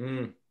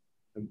on.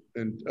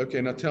 And okay,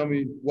 now tell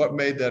me what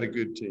made that a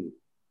good team.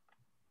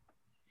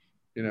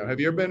 Have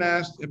you ever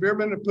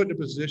been put in a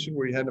position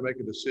where you had to make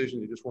a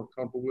decision you just weren't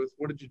comfortable with?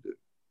 What did you do?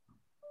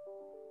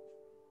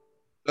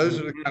 Those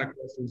are the kind of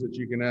questions that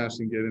you can ask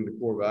and get into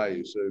core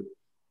values.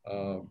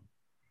 So,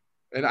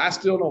 and I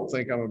still don't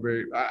think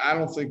I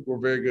don't think we're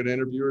very good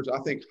interviewers. I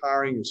think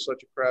hiring is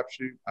such a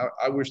crapshoot.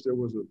 I wish there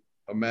was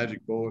a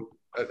magic bullet.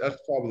 That's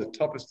probably the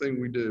toughest thing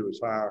we do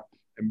is hire.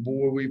 And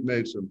boy, we've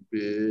made some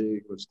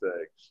big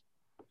mistakes.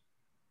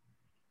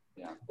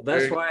 Yeah. Well,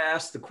 that's why I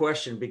asked the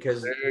question,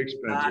 because very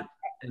expensive.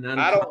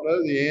 I don't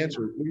know the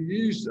answer. We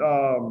used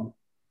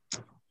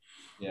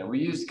we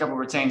used a couple of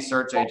retained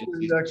search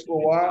agencies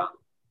for a while,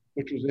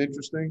 which was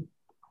interesting.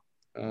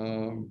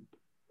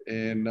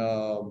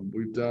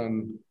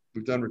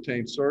 We've done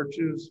retained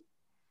searches.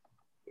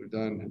 We've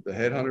done the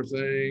headhunter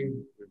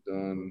thing. We've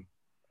done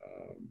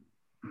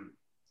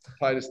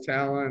Titus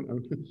talent.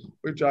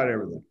 We've tried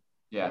everything.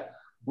 Yeah.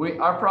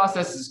 Our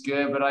process is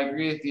good, but I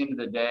agree at the end of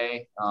the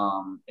day,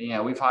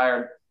 we've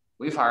hired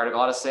a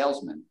lot of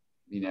salesmen,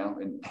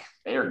 and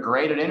they are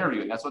great at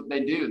interviewing. That's what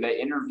they do. They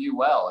interview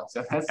well. And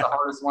so that's the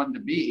hardest one to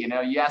beat.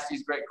 You ask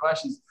these great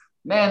questions,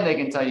 man, they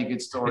can tell you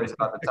good stories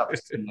about the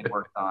toughest thing they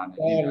worked on.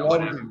 I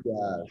love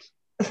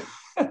these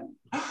guys.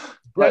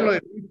 Generally,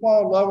 if we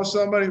fall in love with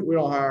somebody, we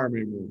don't hire them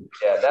anymore.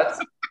 Yeah,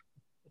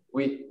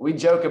 we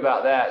joke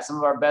about that. Some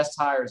of our best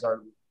hires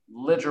are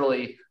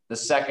literally the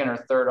second or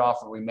third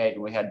offer we made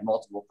when we had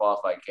multiple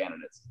qualified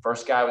candidates.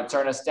 First guy would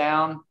turn us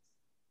down.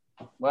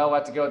 Well, we'll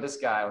have to go with this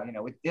guy.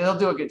 He'll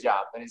do a good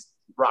job, and he's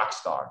rock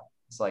star.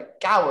 It's like,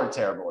 God, we're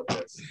terrible at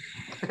this.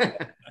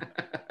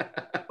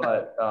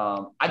 But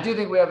I do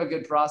think we have a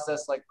good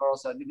process, like Carl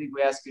said. I do think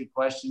we ask good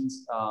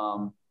questions.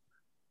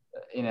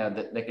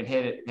 That they can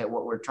hit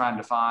what we're trying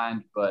to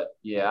find. But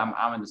yeah,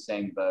 I'm in the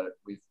same boat.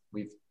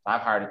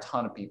 I've hired a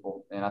ton of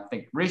people, and I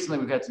think recently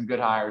we've had some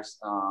good hires.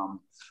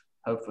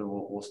 Hopefully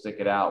we'll stick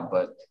it out,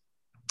 but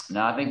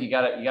no, I think you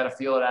gotta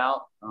feel it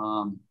out.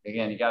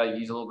 Again, you gotta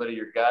use a little bit of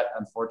your gut,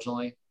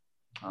 unfortunately.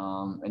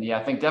 And yeah,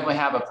 I think definitely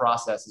have a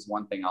process is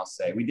one thing I'll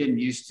say. We didn't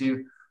used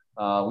to.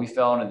 We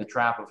fell into the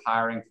trap of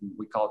hiring from,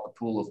 we call it the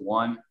pool of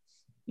one.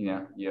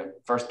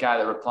 First guy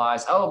that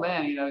replies, oh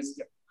man,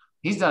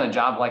 he's done a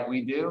job like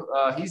we do.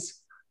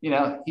 He's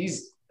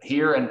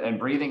here and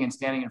breathing and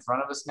standing in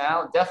front of us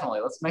now.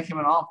 Definitely, let's make him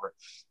an offer.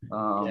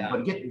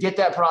 But get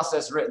that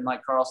process written,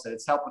 like Carl said.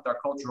 It's helped with our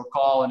cultural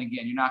call. And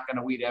again, you're not going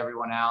to weed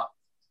everyone out.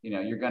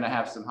 You're going to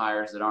have some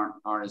hires that aren't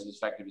as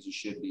effective as you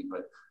should be.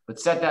 But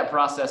set that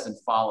process and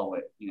follow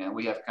it.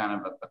 We have kind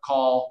of a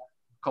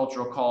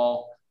cultural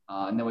call,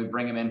 and then we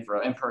bring them in for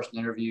an in-person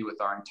interview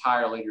with our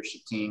entire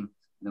leadership team.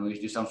 And then we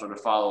do some sort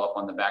of follow-up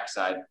on the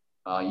backside.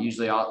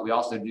 Usually, we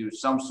also do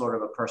some sort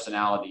of a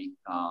personality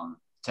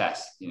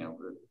test.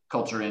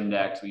 Culture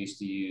index we used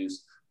to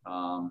use.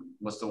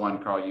 What's the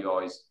one, Carl, you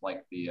always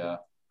like, the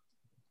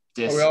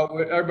DISC? Well,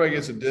 everybody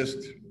gets a DISC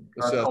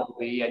assessment.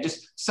 Colby. Yeah,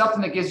 just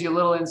something that gives you a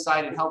little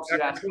insight and helps you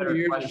ask better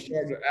questions.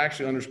 Start to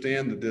actually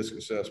understand the DISC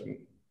assessment.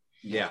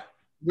 Yeah.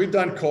 We've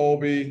done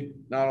Colby,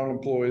 not on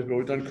employees, but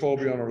we've done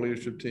Colby on our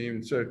leadership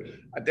team. So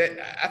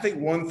I think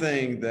one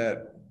thing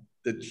that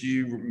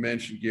you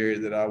mentioned, Gary,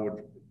 that I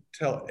would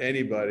tell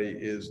anybody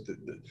is that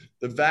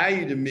the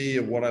value to me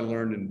of what I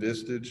learned in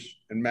Vistage,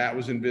 and Matt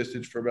was in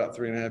Vistage for about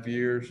 3.5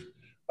 years,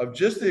 of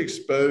just the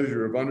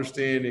exposure of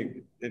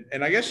understanding.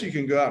 And I guess you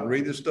can go out and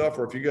read this stuff,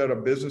 or if you go to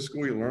business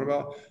school, you learn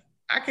about.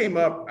 I came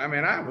up, I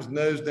mean, I was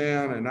nose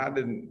down, and I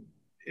didn't,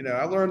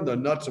 I learned the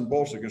nuts and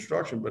bolts of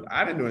construction, but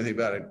I didn't know anything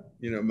about it,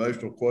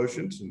 emotional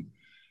quotients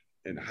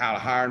and how to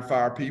hire and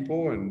fire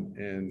people.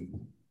 And of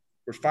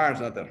course,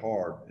 firing's not that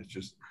hard.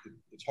 It's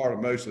hard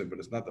emotionally, but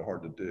it's not that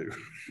hard to do.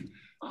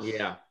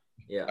 Yeah.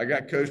 Yeah. I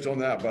got coached on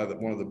that by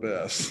one of the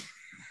best.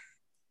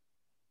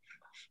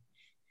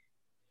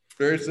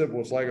 Very simple.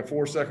 It's like a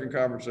 4-second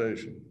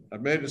conversation.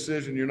 I've made a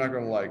decision. You're not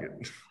going to like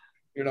it.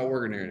 You're not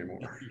working here anymore.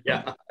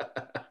 Yeah.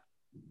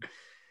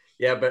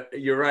 Yeah, but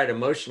you're right.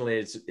 Emotionally,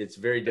 it's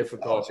very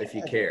difficult if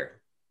you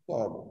care.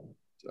 Horrible.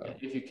 So.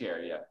 If you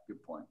care, yeah,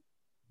 good point.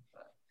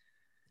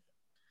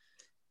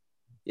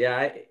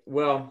 Yeah,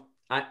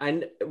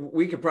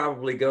 we could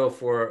probably go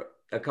for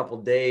a couple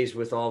of days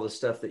with all the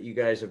stuff that you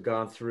guys have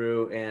gone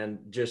through, and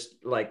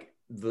just like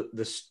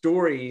the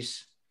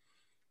stories.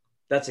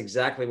 That's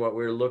exactly what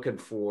we're looking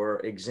for.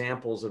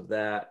 Examples of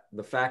that.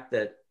 The fact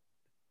that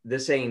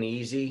this ain't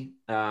easy.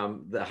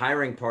 The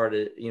hiring part,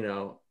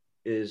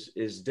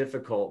 is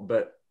difficult,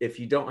 but if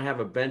you don't have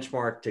a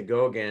benchmark to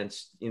go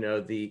against,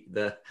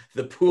 the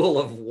pool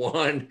of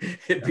one,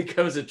 it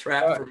becomes a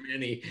trap for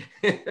many.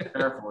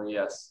 Careful,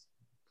 yes.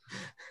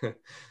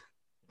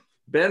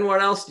 Ben,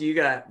 what else do you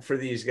got for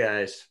these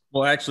guys?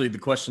 Well, actually, the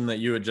question that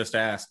you had just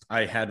asked,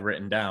 I had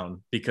written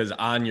down, because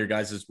on your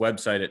guys'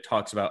 website, it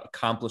talks about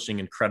accomplishing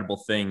incredible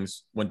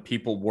things when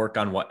people work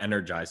on what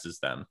energizes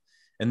them.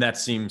 And that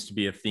seems to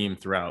be a theme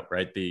throughout,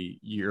 right?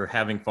 You're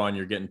having fun,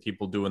 you're getting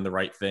people doing the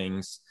right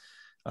things.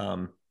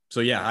 So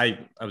yeah, I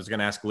was going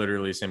to ask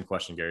literally the same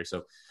question, Gary.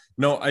 So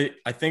no,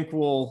 I think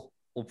we'll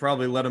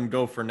probably let him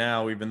go for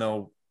now, even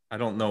though I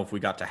don't know if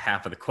we got to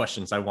half of the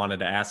questions I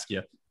wanted to ask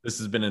you. This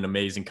has been an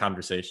amazing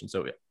conversation.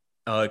 So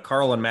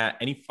Carl and Matt,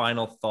 any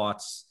final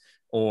thoughts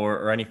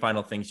or any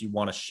final things you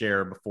want to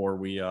share before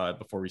we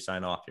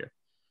sign off here?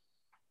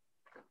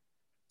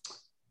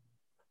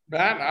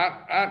 Matt,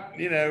 I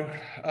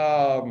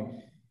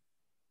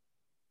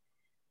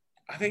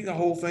think the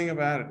whole thing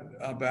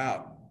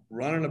about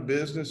running a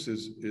business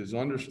is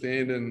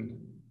understanding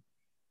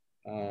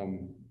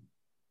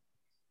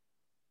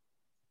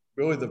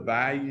really the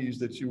values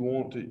that you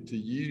want to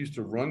use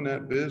to run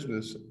that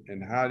business,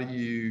 and how do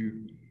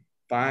you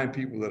find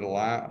people that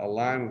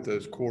align with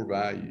those core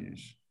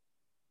values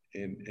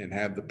and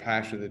have the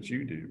passion that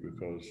you do,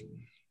 because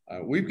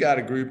we've got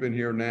a group in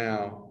here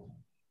now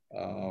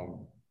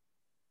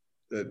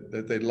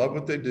that they love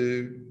what they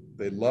do.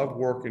 They love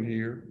working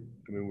here.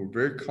 I mean, we're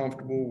very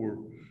comfortable. We're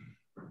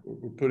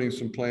putting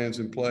some plans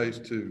in place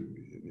to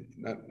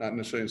not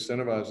necessarily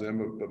incentivize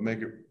them, but make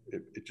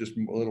it just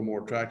a little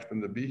more attractive for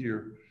them to be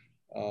here.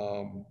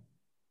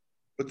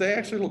 But they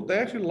actually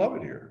love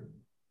it here,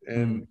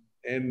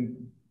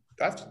 and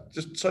that's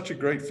just such a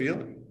great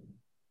feeling.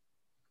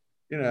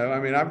 I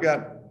mean, I've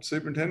got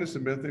superintendents that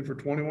have been with me for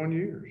 21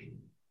 years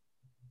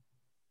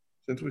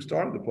since we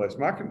started the place.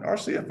 Our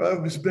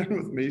CFO has been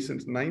with me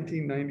since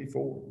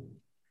 1994.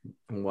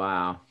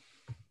 Wow.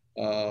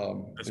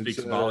 That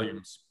speaks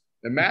volumes.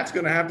 And Matt's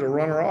going to have to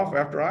run her off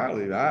after I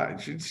leave.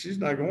 She's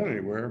not going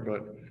anywhere,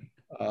 but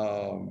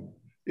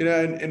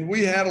and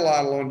we had a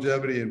lot of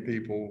longevity in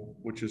people,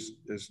 which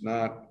is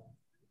not,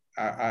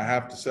 I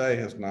have to say,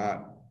 has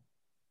not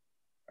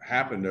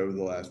happened over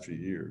the last few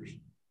years.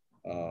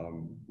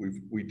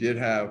 We did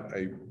have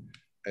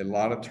a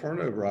lot of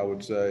turnover, I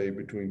would say,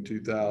 between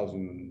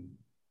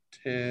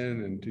 2010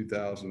 and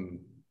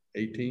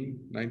 2018,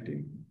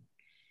 19.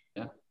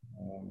 Yeah.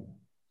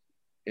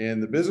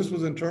 And the business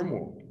was in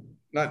turmoil.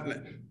 Not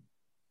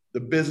the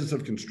business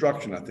of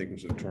construction, I think,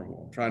 was in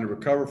turmoil, trying to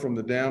recover from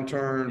the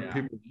downturn. Yeah.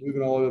 People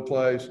moving all over the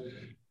place.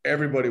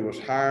 Everybody was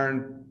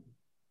hiring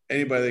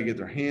anybody they get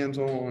their hands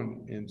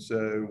on. And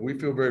so we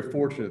feel very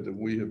fortunate that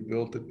we have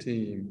built a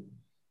team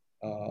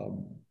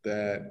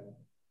that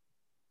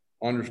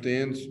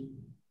understands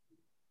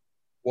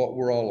what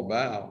we're all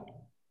about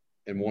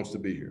and wants to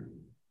be here.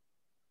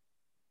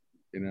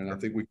 And I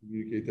think we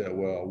communicate that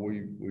well.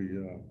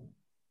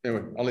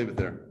 Anyway, I'll leave it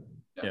there.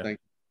 Yeah. Thank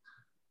you.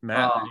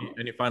 Matt,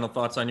 any final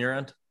thoughts on your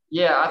end?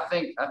 Yeah, I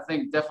think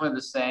definitely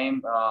the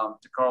same.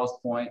 To Carl's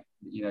point,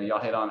 y'all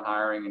hit on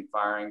hiring and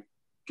firing.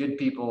 Good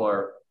people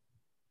are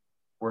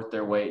worth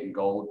their weight in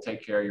gold.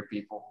 Take care of your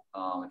people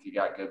if you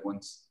got good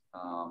ones.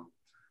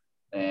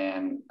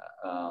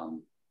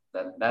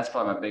 That's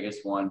probably my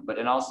biggest one.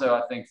 And also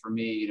I think for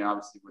me,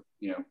 obviously with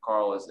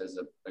Carl is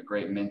a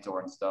great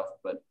mentor and stuff,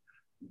 but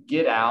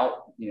get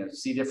out,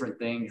 see different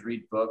things,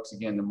 read books.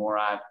 Again, the more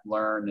I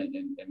learn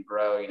and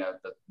grow,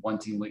 the One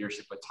Team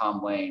Leadership with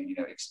Tom Lane,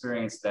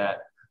 experience that.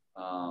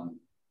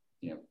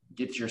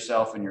 get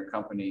yourself and your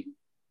company,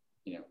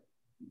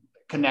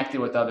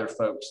 connected with other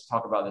folks,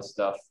 talk about this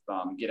stuff,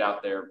 get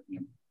out there,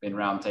 in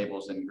round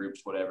tables and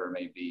groups, whatever it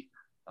may be.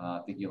 I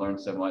think you learn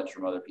so much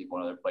from other people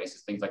in other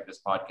places, things like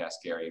this podcast,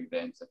 Gary and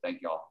Ben. So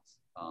thank y'all.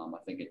 I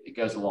think it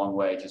goes a long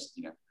way, just,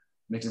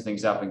 mixing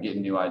things up and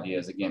getting new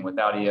ideas. Again,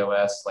 without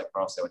EOS, like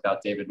Carl said,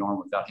 without David Norm,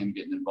 without him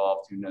getting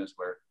involved, who knows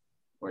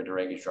where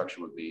Durango Structure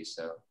would be.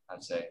 So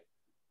I'd say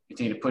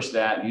continue to push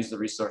that and use the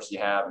resources you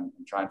have and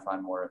try and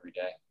find more every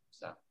day.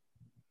 So.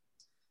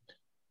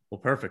 Well,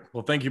 perfect.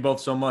 Well, thank you both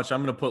so much.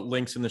 I'm going to put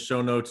links in the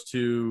show notes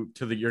to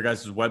your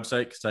guys'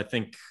 website, because I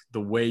think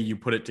the way you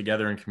put it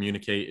together and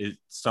communicate is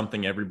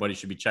something everybody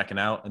should be checking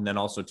out. And then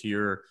also to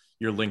your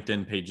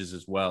LinkedIn pages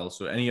as well.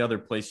 So any other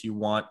place you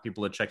want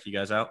people to check you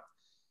guys out?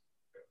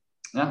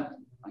 Yeah,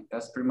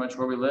 that's pretty much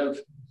where we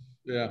live.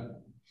 Yeah.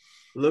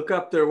 Look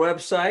up their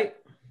website.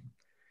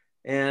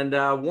 And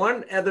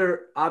one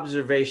other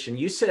observation,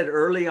 you said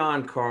early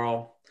on,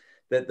 Carl,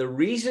 that the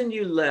reason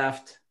you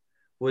left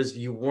was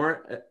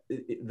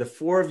the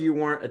four of you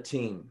weren't a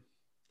team.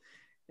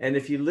 And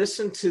if you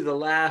listen to the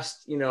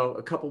last,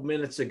 a couple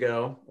minutes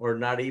ago, or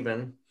not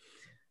even,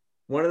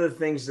 one of the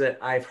things that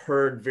I've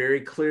heard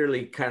very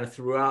clearly kind of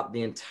throughout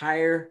the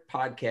entire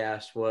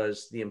podcast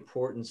was the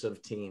importance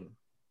of team.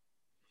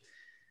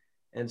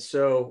 And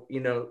so,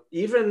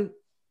 even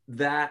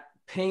that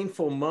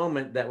painful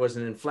moment that was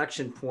an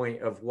inflection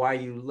point of why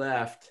you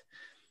left,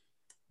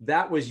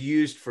 that was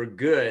used for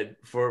good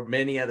for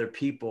many other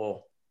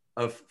people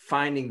of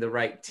finding the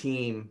right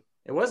team.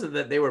 It wasn't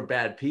that they were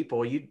bad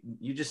people. You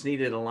just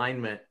needed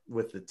alignment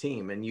with the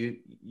team, and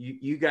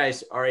you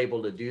guys are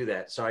able to do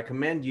that. So I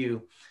commend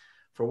you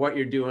for what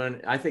you're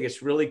doing. I think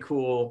it's really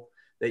cool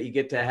that you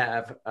get to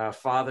have a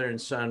father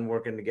and son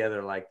working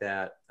together like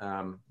that.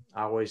 I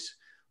always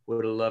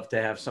would have loved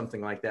to have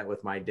something like that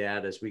with my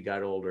dad as we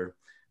got older.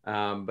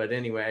 But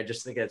anyway, I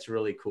just think that's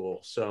really cool.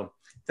 So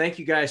thank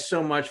you guys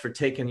so much for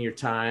taking your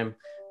time.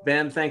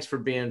 Ben, thanks for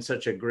being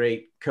such a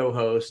great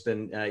co-host.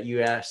 And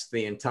you asked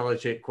the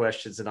intelligent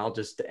questions, and I'll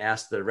just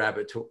ask the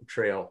rabbit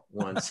trail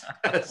ones.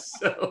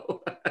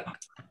 So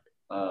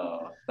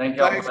thank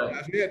you. I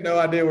had no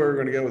idea where we were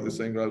going to go with this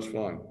thing, but it was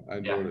fun. I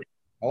enjoyed it.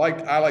 I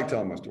like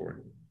telling my story.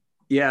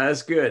 Yeah,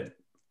 that's good.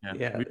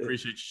 Yeah. We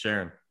appreciate you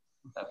sharing.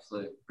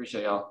 Absolutely.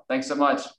 Appreciate y'all. Thanks so much.